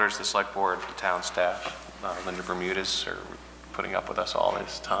the voters, the select board, the town staff, Linda Bermudez for putting up with us all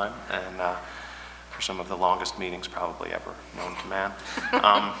this time, and for some of the longest meetings probably ever known to man.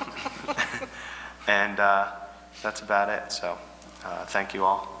 And that's about it. So thank you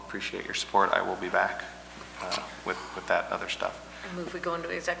all. Appreciate your support. I will be back with that other stuff. I move we go into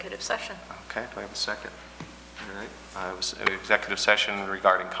executive session. Okay, do I have a second? All right. It was an executive session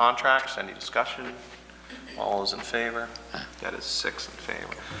regarding contracts. Any discussion? All those in favor? That is 6 in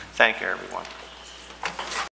favor. Thank you, everyone.